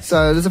 Yes.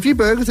 So there's a few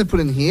burgers they put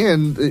in here,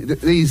 and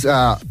these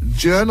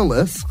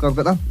journalists, I've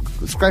got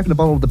scraping the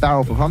bottom of the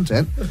barrel for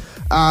content,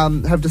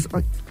 have just.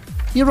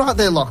 You're right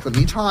there, Lachlan.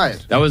 You're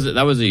tired. That was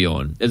a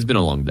yawn. It's been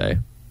a long day.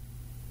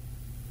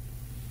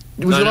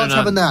 Would you like to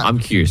have a nap? I'm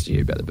curious to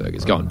hear about the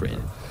burgers. Go on,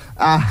 Brandon.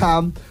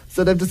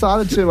 So they've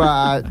decided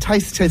to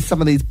taste test some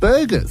of these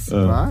burgers,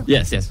 right?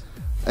 Yes, yes.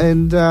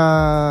 And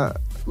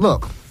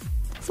look,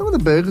 some of the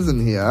burgers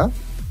in here.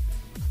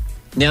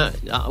 Now,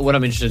 what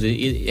I'm interested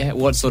in,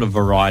 what sort of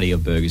variety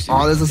of burgers do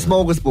you there's a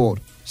smorgasbord.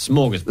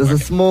 Smorgasbord. There's a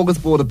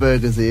smorgasbord of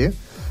burgers here.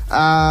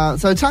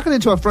 So tucking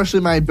into a freshly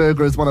made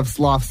burger is one of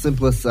life's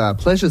simplest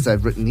pleasures,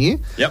 they've written here.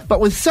 Yep.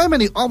 But with so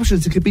many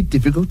options, it could be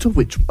difficult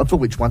for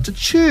which one to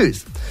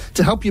choose.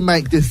 To help you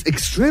make this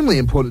extremely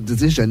important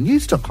decision,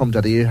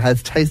 news.com.au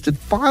has tasted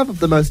 5 of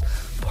the most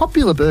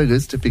popular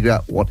burgers to figure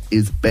out what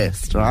is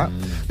best, right?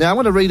 Now, I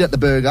want to read out the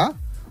burger.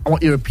 I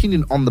want your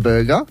opinion on the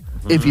burger,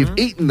 if you've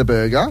eaten the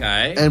burger,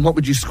 and what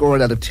would you score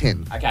it out of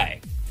 10? Okay.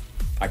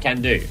 I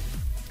can do.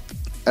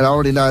 And I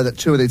already know that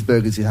 2 of these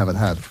burgers you haven't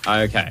had.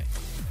 Okay.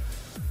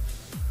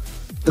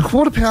 The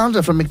Quarter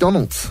Pounder from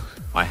McDonald's.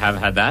 I have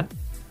had that.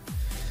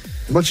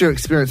 What's your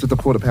experience with the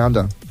Quarter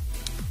Pounder?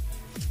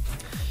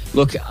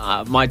 Look,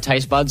 my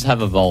taste buds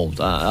have evolved.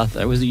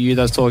 It was you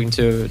that was talking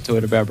to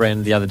it about,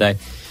 Brandon, the other day.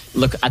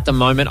 Look, at the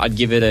moment, I'd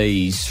give it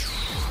a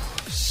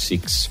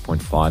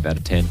 6.5 out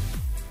of 10.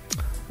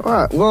 All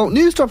right. Well,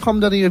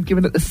 news.com.au have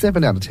given it a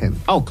 7 out of 10.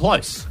 Oh,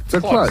 close. So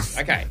close.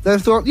 Okay.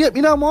 They've thought, yep,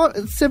 you know what?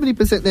 It's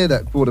 70% there,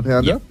 that Quarter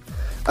Pounder. Yep.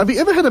 Have you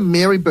ever had a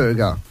Mary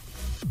burger?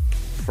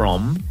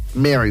 From?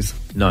 Mary's.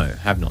 No,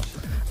 have not.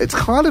 It's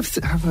kind of,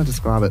 how can I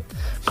describe it?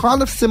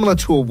 Kind of similar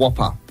to a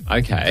Whopper.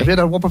 Okay. Have you had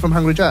a Whopper from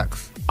Hungry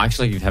Jack's?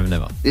 Actually, you have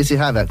never. Yes, you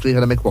have actually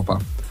had a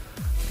McWhopper.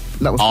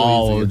 That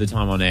was the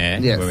time on air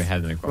yes. where we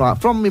had the McWhopper.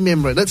 Right, from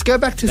memory. Let's go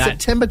back to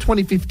September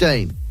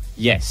 2015.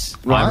 Yes,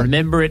 right? I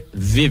remember it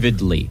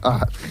vividly.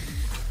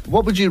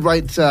 What would you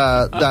rate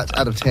that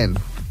out of 10?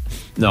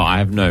 No, I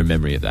have no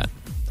memory of that.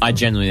 I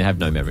genuinely have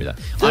no memory of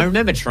that. I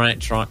remember trying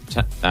it,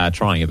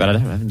 but I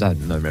haven't had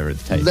no memory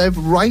of the taste. They've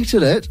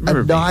rated it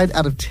a 9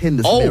 out of 10,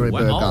 this Mary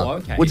burger.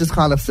 Okay. Which is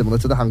kind of similar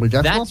to the Hungry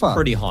Jack's That's Whopper.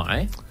 pretty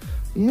high.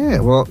 Yeah,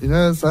 well, you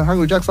know, as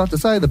Hungry Jack's like to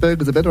say, the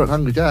burgers are better at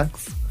Hungry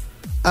Jack's.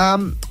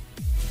 Now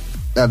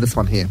this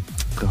one here.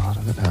 God,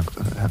 I don't know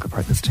how to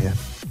break this to you.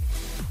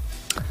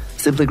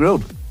 Simply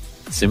Grilled.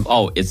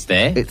 It's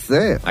there? It's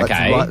there. Okay.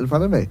 That's right in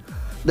front of me.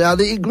 Now,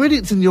 the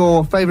ingredients in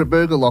your favourite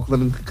burger,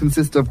 Lachlan,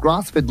 consist of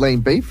grass-fed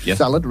lean beef,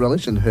 salad,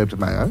 relish, and herb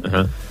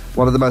mayo.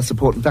 One of the most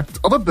important factors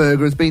of a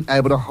burger is being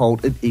able to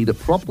hold and eat it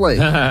properly.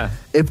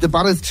 If the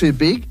bun is too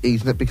big,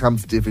 eating it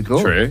becomes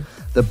difficult. True.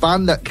 The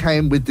bun that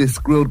came with this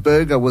grilled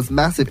burger was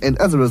massive, and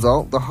as a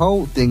result, the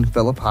whole thing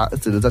fell apart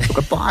as soon as I took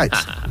a bite.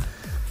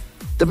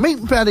 The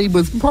meat patty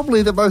was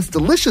probably the most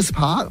delicious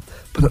part,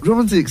 but it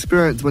ruins the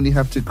experience when you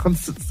have to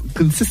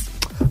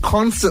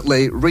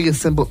constantly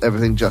reassemble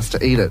everything just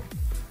to eat it.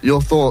 Your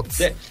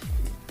thoughts?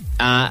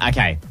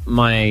 Okay.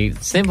 My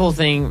simple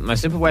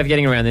way of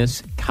getting around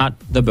this, cut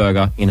the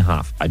burger in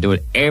half. I do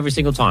it every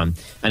single time.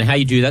 And how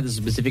you do that, there's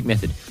a specific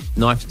method.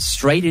 Knife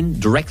straight in,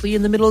 directly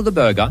in the middle of the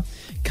burger,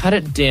 cut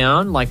it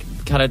down,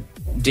 cut it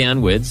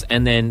downwards,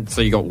 and then,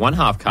 so you got one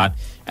half cut,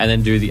 and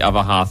then do the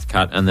other half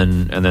cut, and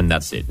then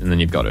that's it. And then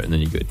you've got it, and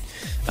then you're good.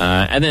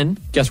 And then,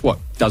 guess what?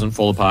 Doesn't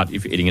fall apart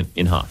if you're eating it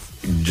in half.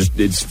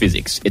 It's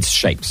physics. It's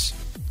shapes.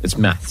 It's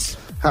maths.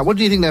 What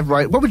do you think they've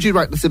rated? What would you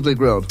rate the Simply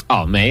Grilled?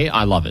 Oh, me?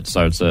 I love it.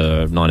 So it's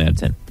a 9 out of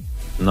 10.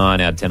 9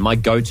 out of 10. My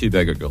go-to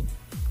burger grilled.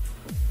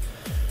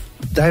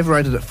 They've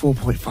rated it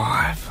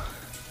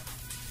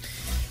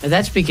 4.5.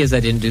 That's because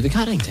they didn't do the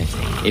cutting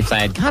technique. If they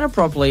had cut it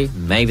properly,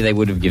 maybe they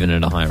would have given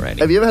it a higher rating.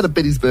 Have you ever had a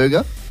Betty's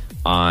Burger?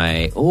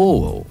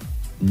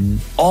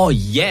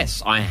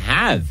 Yes, I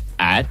have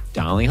at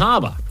Darling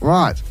Harbour.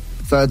 Right.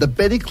 So the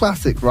Betty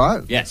Classic,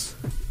 right? Yes.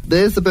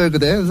 There's the burger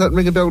there. Does that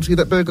ring a bell to you,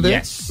 that burger there?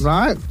 Yes.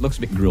 Right? Looks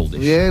a bit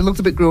grilled-ish. Yeah, it looks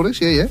a bit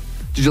grillish. Yeah.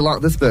 Did you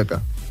like this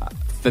burger?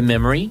 For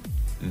memory,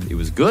 it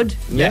was good.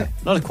 Yeah.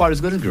 Not quite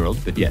as good as grilled,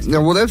 but yes.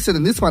 Now, well, they've said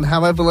in this one,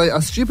 however,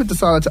 a stupid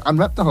decided to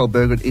unwrap the whole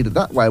burger and eat it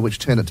that way, which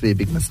turned out to be a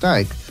big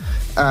mistake.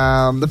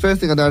 The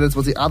first thing I noticed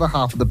was the other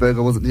half of the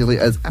burger wasn't nearly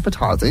as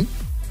appetising,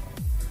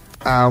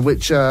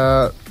 which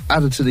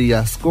added to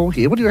the score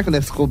here. What do you reckon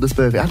they've scored this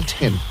burger out of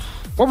 10?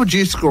 What would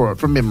you score it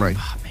from memory?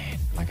 Oh, man,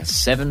 like a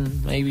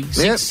 7, maybe? 6?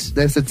 Yep,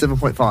 they said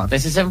 7.5. They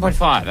said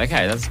 7.5.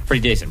 Okay, that's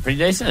pretty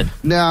decent.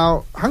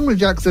 Now, Hungry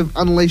Jack's have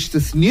unleashed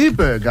this new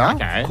burger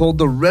called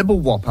the Rebel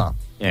Whopper.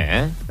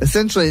 Yeah.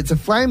 Essentially, it's a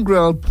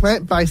flame-grilled,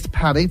 plant-based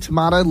patty,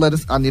 tomato,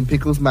 lettuce, onion,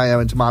 pickles, mayo,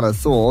 and tomato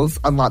sauce.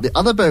 Unlike the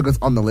other burgers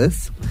on the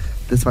list,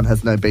 this one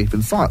has no beef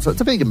in sight, so it's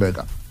a vegan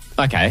burger.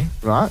 Okay.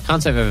 Right.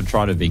 Can't say I've ever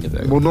tried a vegan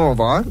burger. Well, nor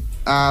have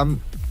I.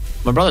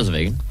 My brother's a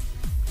vegan.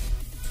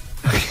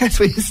 Yes,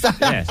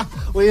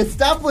 we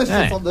established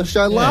this on the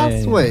show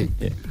last week.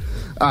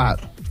 Yeah.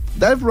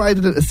 They've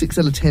rated it a 6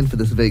 out of 10 for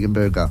this vegan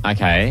burger.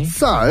 Okay.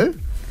 So,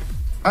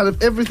 out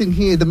of everything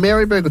here, the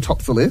Mary Burger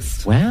tops the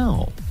list.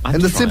 Wow.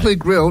 And the Simply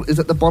Grilled is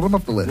at the bottom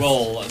of the list.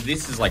 Well,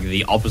 this is like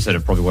the opposite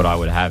of probably what I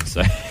would have,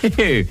 so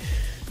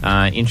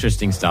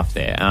interesting stuff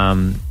there.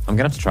 I'm going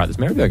to have to try this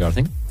Mary Burger, I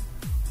think.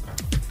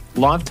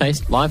 Live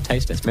taste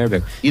test, Mary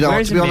Burger. You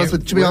know, to be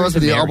honest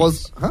with you, I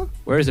was... Huh?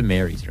 Where is a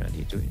Mary's around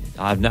here?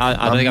 I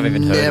don't think I've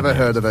even heard of it. Never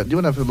heard of it. Do you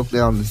want to have a look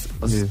now on this?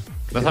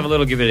 Let's have a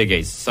little give it a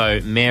gaze. So,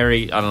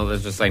 Mary, I don't know,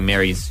 let's just say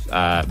Mary's...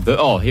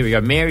 here we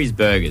go. Mary's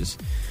Burgers.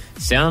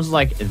 Sounds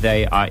like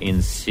they are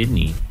in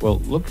Sydney. Well,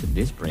 look at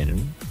this,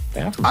 Brandon.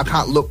 I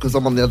can't look because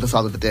I'm on the other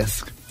side of the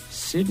desk.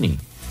 Sydney.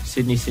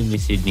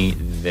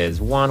 There's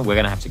one. We're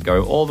going to have to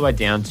go all the way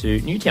down to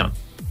Newtown.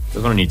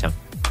 There's one in Newtown.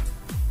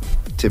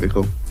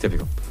 Typical.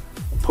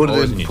 Put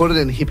it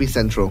in hippie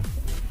central.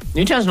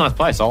 Newtown's a nice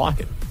place. I like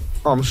it.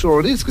 Oh, I'm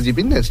sure it is because you've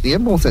been there to the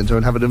Enmore Centre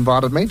and haven't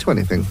invited me to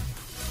anything.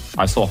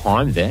 I saw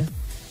Heim there.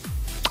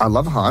 I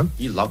love Heim.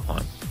 You love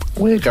Heim.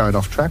 We're going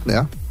off track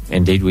now.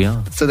 Indeed we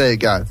are. So there you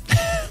go.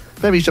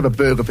 Maybe you should have a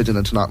burger for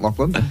dinner tonight,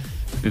 Lachlan.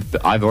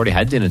 I've already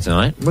had dinner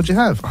tonight. What'd you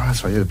have? Oh,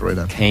 that's right, you had a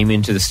burrito. Came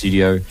into the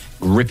studio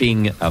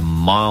gripping a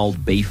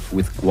mild beef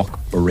with guac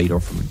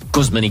burrito from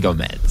Guzmani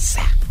Gomez.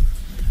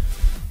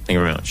 Thank you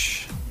very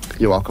much.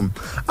 You're welcome.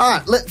 All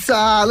right,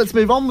 let's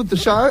move on with the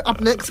show. Up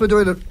next, we're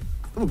doing a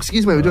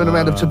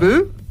round of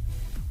Taboo.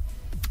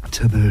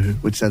 Taboo,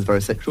 which sounds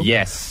very sexual.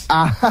 Yes.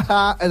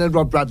 And then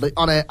Rob Bradley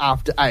on air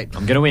after 8.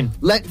 I'm going to win.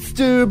 Let's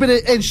do a bit of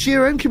Ed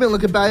Sheeran, Camila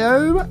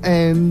Cabello,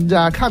 and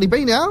Cardi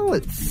B now.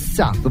 It's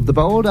south of the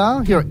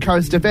border here at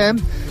Coast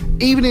FM.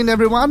 Evening,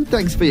 everyone.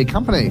 Thanks for your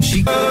company.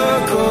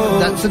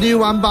 That's a new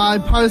one by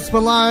Post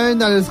Malone.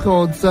 That is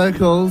called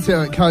Circles here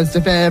at Coast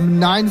FM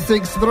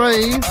 963.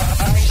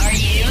 Are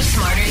you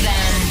smarter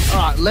than?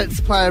 All right, let's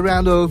play a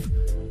round of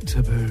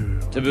Taboo.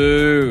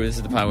 Taboo. This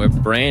is the part where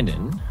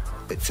Brandon...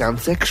 It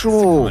sounds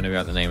sexual. Find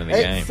out the name of the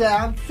game. It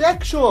sounds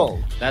sexual.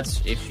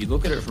 That's if you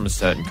look at it from a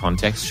certain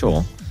context,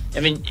 sure. I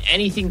mean,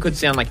 anything could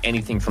sound like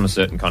anything from a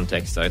certain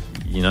context, so,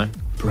 you know.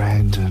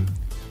 Brandon.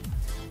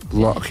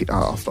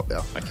 I'll stop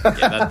now.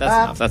 Okay, yeah,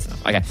 that's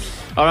enough. Okay.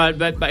 All right,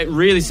 but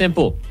really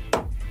simple.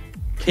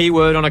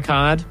 Keyword on a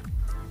card,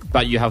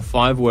 but you have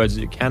 5 words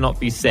that cannot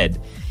be said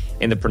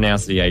in the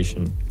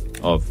pronunciation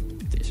of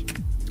this.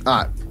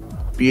 All right.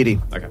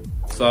 Beauty. Okay.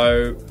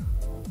 So...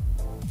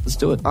 let's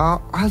do it.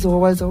 As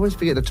always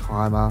forget the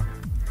timer.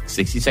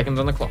 60 seconds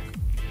on the clock.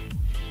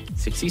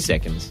 60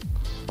 seconds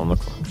on the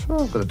clock. I'm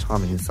sure I've got a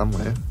timer here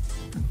somewhere.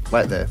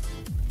 Wait there.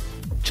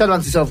 Chat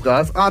amongst yourself,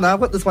 guys. Oh, no, I've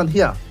got this one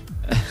here.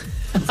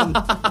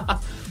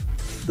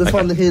 This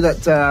one here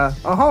that...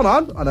 hold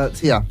on. Oh, no, it's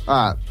here.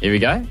 All right. Here we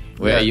go.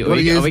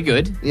 Are we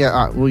good? Yeah,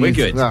 all right. We're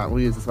good. All right,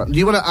 we'll use this one. Do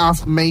you want to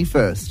ask me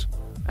first?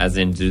 As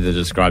in do the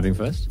describing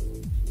first?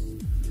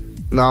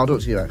 No, I'll do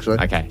it to you, actually.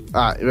 Okay.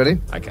 All right, you ready?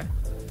 Okay.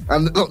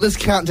 And look, this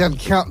countdown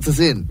counts us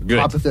in, good.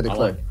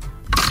 Hypothetically.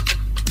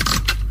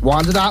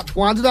 Wind it up.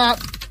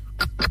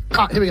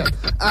 Here we go.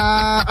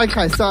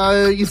 Okay,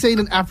 so you've seen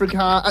in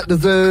Africa at the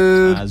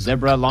zoo.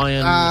 Zebra,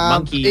 lion,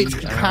 monkey, eats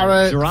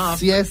carrots.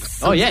 Giraffe.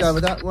 Yes. Oh, yes. Let's go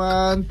with that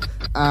one.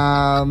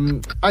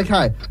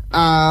 Okay.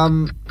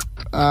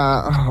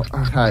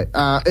 Okay.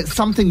 It's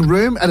something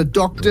room at a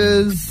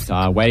doctor's.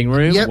 Waiting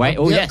room. Yep,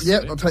 yes.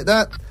 Yep, I'll take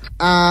that.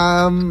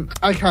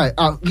 Okay.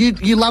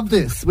 You love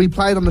this. We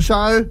played on the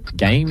show.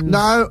 Games.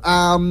 No.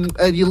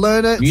 And you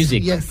learn it.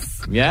 Music. Yes.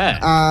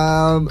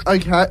 Yeah.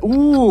 Okay.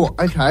 Ooh.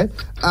 Okay.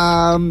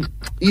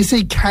 You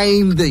see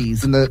cane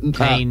these in the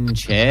cane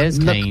chairs.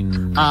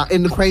 Cane.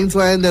 In the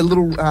Queensland, they're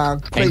little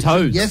cane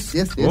toads. Yes.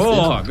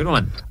 Oh, good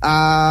one.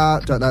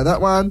 Don't know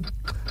that one.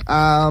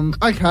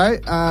 Okay.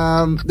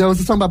 There was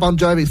a song by Bon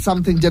Jovi,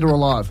 Something Dead or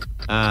Alive.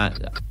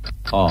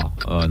 Oh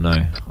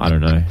no. I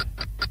don't know.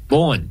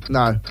 Born.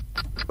 No.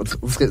 Let's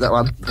skip that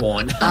one.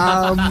 Born.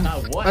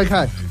 What?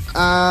 Okay.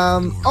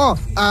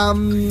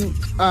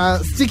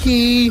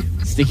 Sticky.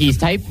 Sticky's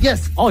tape?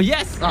 Yes. Oh,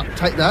 yes. Oh,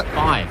 take that.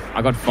 5.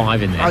 I got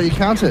 5 in there. Oh, you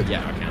counted?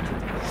 Yeah, I counted.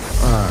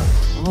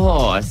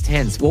 Oh, it's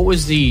tense. What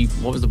was the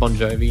Bon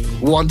Jovi?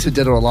 Wanted,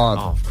 Dead or Alive.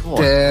 Oh, of course.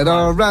 Dead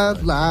or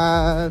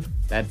Alive.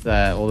 That's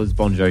all those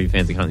Bon Jovi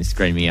fans are currently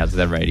screaming out to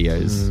their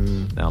radios.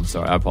 No, I'm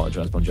sorry. I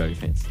apologise, Bon Jovi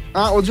fans.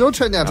 All right, well, it's your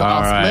turn now to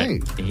ask me.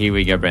 Here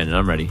we go, Brandon.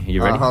 I'm ready. Are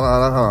you ready? Hold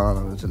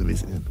on.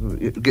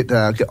 Get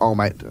old,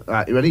 mate. All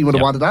right, you ready? You want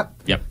to wind it up?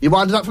 Yep. You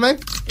wind it up for me?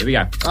 Here we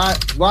go. All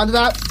right, wind it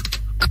up.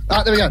 All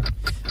right, there we go.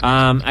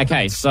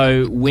 Okay,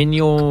 so when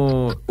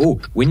you're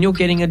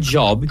getting a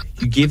job,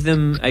 you give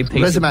them a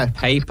piece Resume. of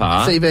paper,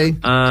 CV,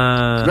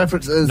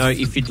 references. No,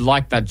 if you'd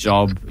like that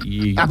job,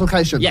 you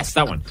application. Yes,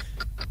 that one.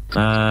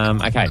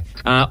 Okay.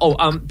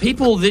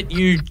 People that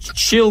you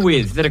chill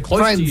with that are close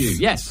Friends. to you.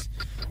 Yes.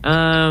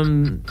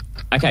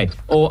 Okay.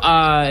 Or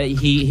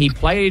he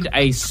played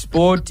a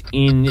sport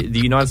in the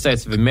United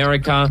States of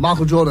America.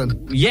 Michael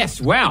Jordan.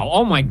 Yes. Wow.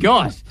 Oh my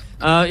God.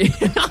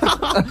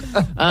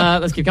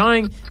 Let's keep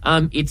going.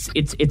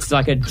 It's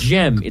like a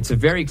gem. It's a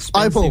very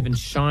expensive Opal. and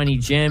shiny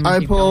gem.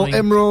 Opal,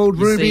 emerald,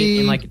 You see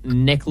ruby, in like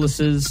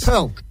necklaces.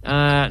 Pearl.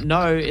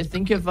 No,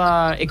 think of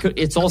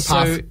it's also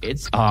Puff.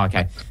 it's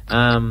okay.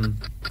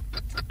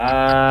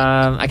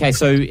 Okay,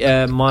 so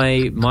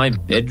my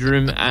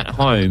bedroom at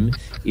home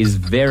is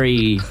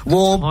very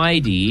warm,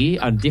 tidy.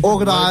 A different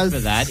organised. word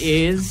for that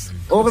is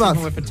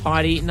organised. Word for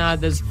tidy. No,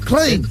 there's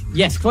clean.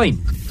 Yes, clean.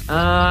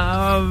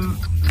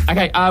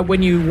 Okay,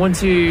 when you want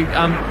to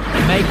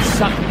make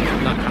something.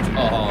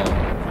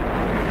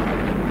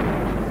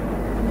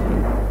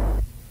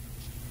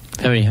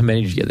 No, How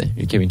many did you get there?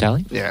 You keeping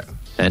tally? Yeah.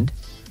 And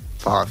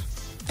 5.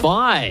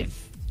 5.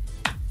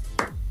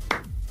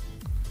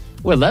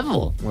 We're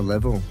level. We're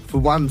level. For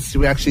once,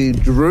 we actually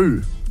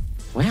drew.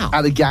 Wow.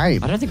 At a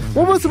game. I don't think.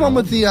 What was the one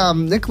with the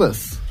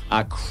necklace?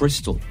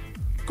 Crystal.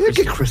 You don't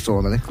get crystal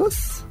on a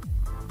necklace.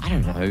 I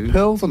don't know.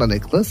 Pearls on a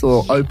necklace,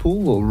 or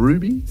opal, or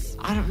rubies.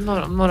 I don't know.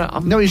 I'm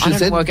not. No, you should I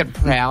have don't said. work at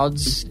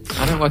Proud's.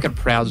 I don't work at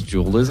Proud's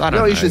Jewelers. I don't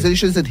know. You should have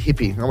said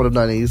hippie. I would have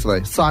known it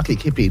easily. Psychic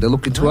hippie. To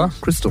look into her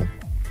crystal.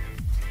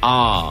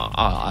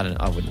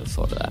 I wouldn't have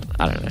thought of that.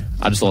 I don't know.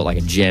 I just thought like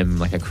a gem,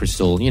 like a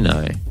crystal. You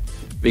know,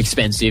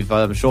 expensive.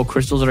 I'm sure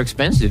crystals are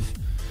expensive.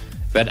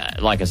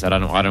 But like I said, I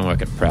don't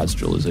work at Proud's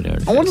Jewelers. I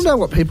want to know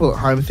what people at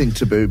home think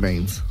taboo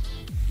means.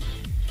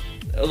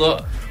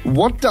 Look,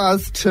 what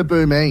does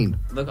taboo mean?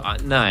 Look,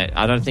 no,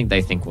 I don't think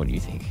they think what you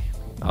think.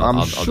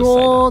 I'm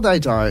sure they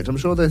don't. I'm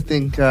sure they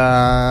think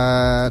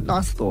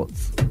nice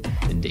thoughts.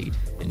 Indeed.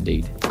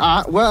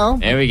 Well,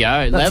 there we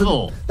go.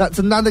 Level. That's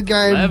another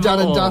game Level. done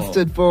and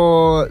dusted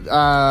for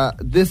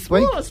this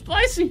week. Oh,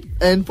 spicy.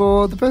 And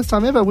for the first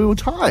time ever, we were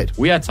tied.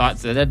 We are tied,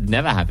 so that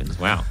never happens.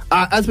 Wow.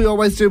 As we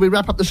always do, we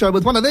wrap up the show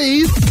with one of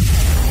these.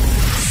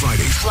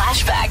 Friday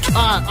Flashback.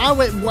 I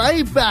went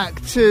way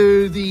back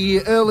to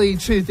the early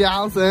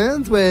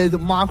 2000s with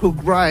Michael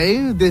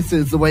Gray. This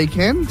is the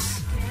weekend.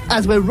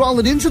 As we're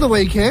rolling into the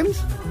weekend,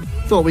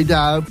 thought we'd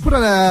put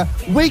on a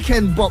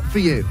weekend bop for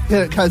you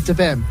here at Coast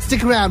FM.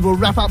 Stick around, we'll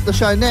wrap up the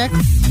show next.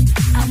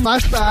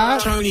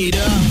 Flashback. Turn it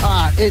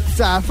up.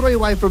 It's 3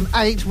 away from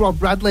 8. Rob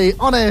Bradley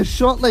on air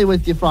shortly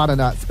with your Friday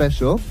night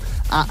special.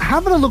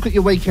 Having a look at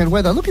your weekend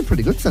weather, looking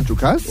pretty good, Central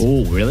Coast.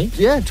 Oh, really?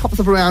 Yeah, tops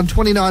of around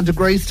 29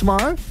 degrees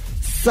tomorrow.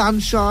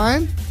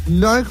 Sunshine,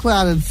 no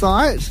cloud in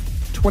sight.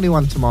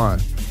 21 tomorrow.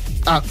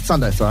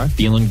 Sunday, sorry.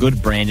 Feeling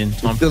good, Brandon.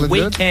 Time for the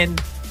weekend.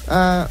 Good?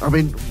 I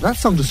mean, that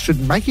song just should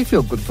make you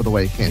feel good for the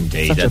weekend.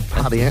 Indeed. Such a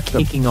party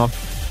anthem. Kicking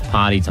off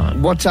party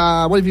time. What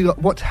have you got?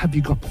 What have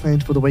you got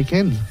planned for the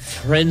weekend?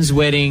 Friend's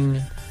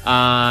wedding,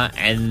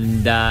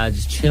 and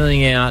just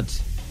chilling out.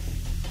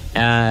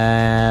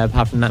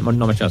 Apart from that, not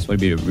much else. What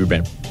about you,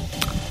 Brandon?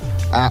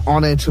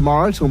 On air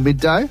tomorrow till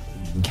midday.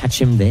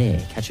 Catch him there.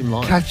 Catch him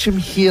live. Catch him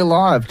here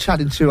live.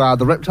 Chatting to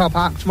the Reptile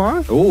Park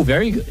tomorrow. Oh,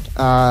 very good.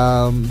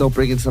 They'll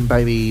bring in some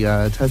baby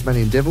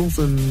Tasmanian devils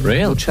and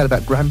we'll chat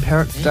about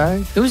Grandparents'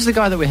 Day. Who was the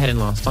guy that we had in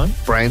last time?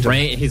 Brandon.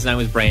 His name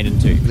was Brandon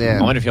too. Yeah.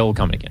 I wonder if he'll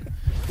come again.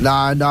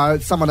 No,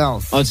 it's someone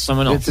else. Oh, it's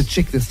someone else. It's a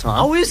chick this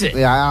time. Oh, is it?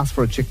 Yeah, I asked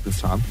for a chick this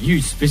time.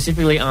 You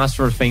specifically asked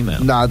for a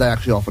female? No, they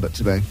actually offered it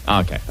to me. Oh,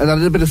 okay. And I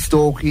did a bit of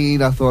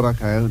stalking. I thought,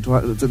 okay,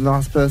 it's a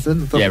nice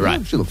person. I thought, yeah,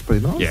 right. She looks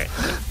pretty nice. Yeah.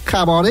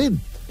 Come on in.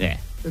 Yeah.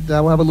 And,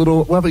 we'll have a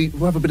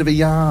bit of a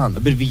yarn.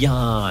 A bit of a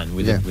yarn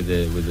with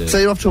a. So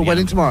you're off to a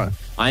wedding tomorrow?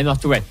 I'm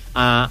off to a wedding.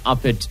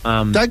 Up at.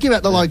 Don't give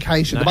out the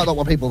location. There might not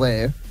want people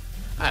there.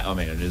 I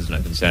mean, it is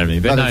no concern to me,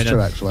 but That is true,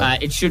 actually.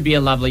 It should be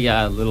a lovely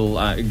little.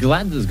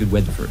 Glad there's good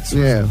weather for it. So.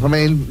 Yeah, I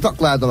mean, not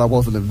glad that I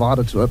wasn't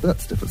invited to it, but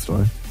that's a different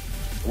story.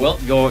 Well,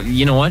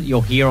 you know what?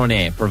 You're here on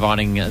air,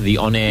 providing the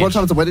on-air. What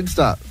time does the wedding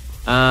start?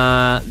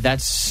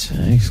 That's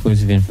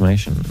exclusive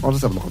information. I'll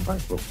just have a look on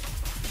Facebook.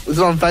 Is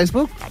it on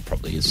Facebook? It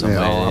probably is somewhere.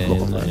 Yeah, I'll have a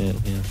look on there.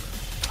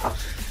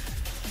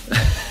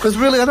 Because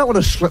really, I don't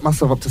want to schlep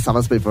myself up to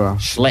Summersby for a...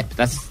 Schlep.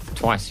 That's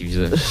twice you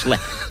use it.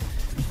 Schlep.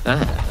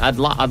 I'd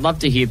love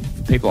to hear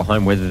people at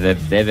home whether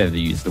they've ever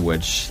used the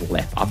word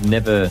schlep. I've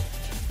never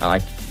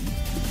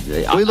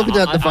We're looking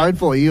at the phone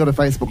for you. You got a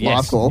Facebook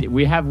live call.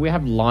 We have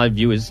live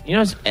viewers. You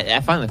know,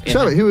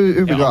 show me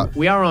who we got.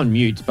 We are on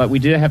mute, but we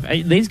do have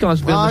these guys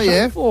have been on the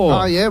show before.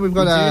 Oh yeah, we've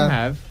got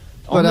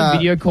on the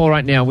video call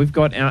right now. We've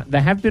got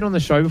they have been on the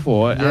show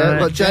before. Yeah, we've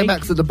got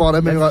J-Max at the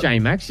bottom. That's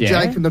J-Max, yeah.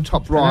 Jake in the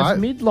top right.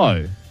 And that's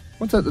Midlow.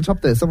 What's at the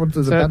top there? Someone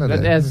does a banner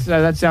there.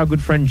 That's our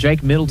good friend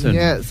Jake Middleton.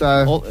 Yeah,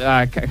 so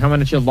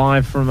coming at you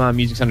live from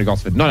Music Centre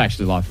Gosford. Not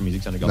actually live from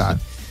Music Centre Gosford.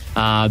 No.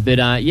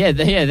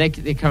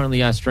 They're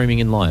currently streaming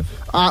in live.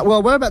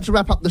 Well, we're about to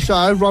wrap up the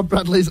show. Rob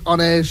Bradley's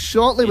on air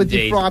shortly with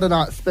your Friday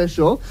night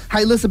special.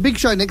 Hey, listen, big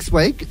show next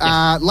week.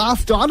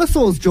 Last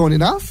Dinosaurs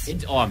joining us.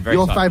 I'm very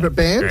your excited. Your favourite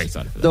band. Very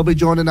excited for that. They'll be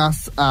joining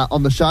us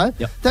on the show.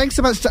 Yep. Thanks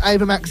so much to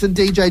Ava Max and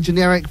DJ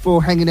Generic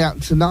for hanging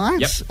out tonight.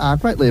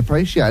 Yep. Greatly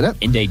appreciate it.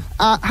 Indeed.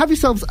 Have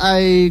yourselves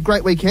a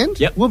great weekend.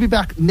 Yep. We'll be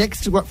back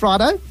next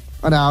Friday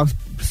on our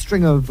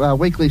string of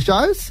weekly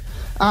shows.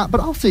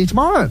 But I'll see you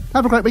tomorrow.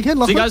 Have a great weekend,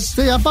 Lachlan. See you guys.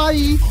 See ya.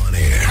 Bye. On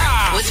air.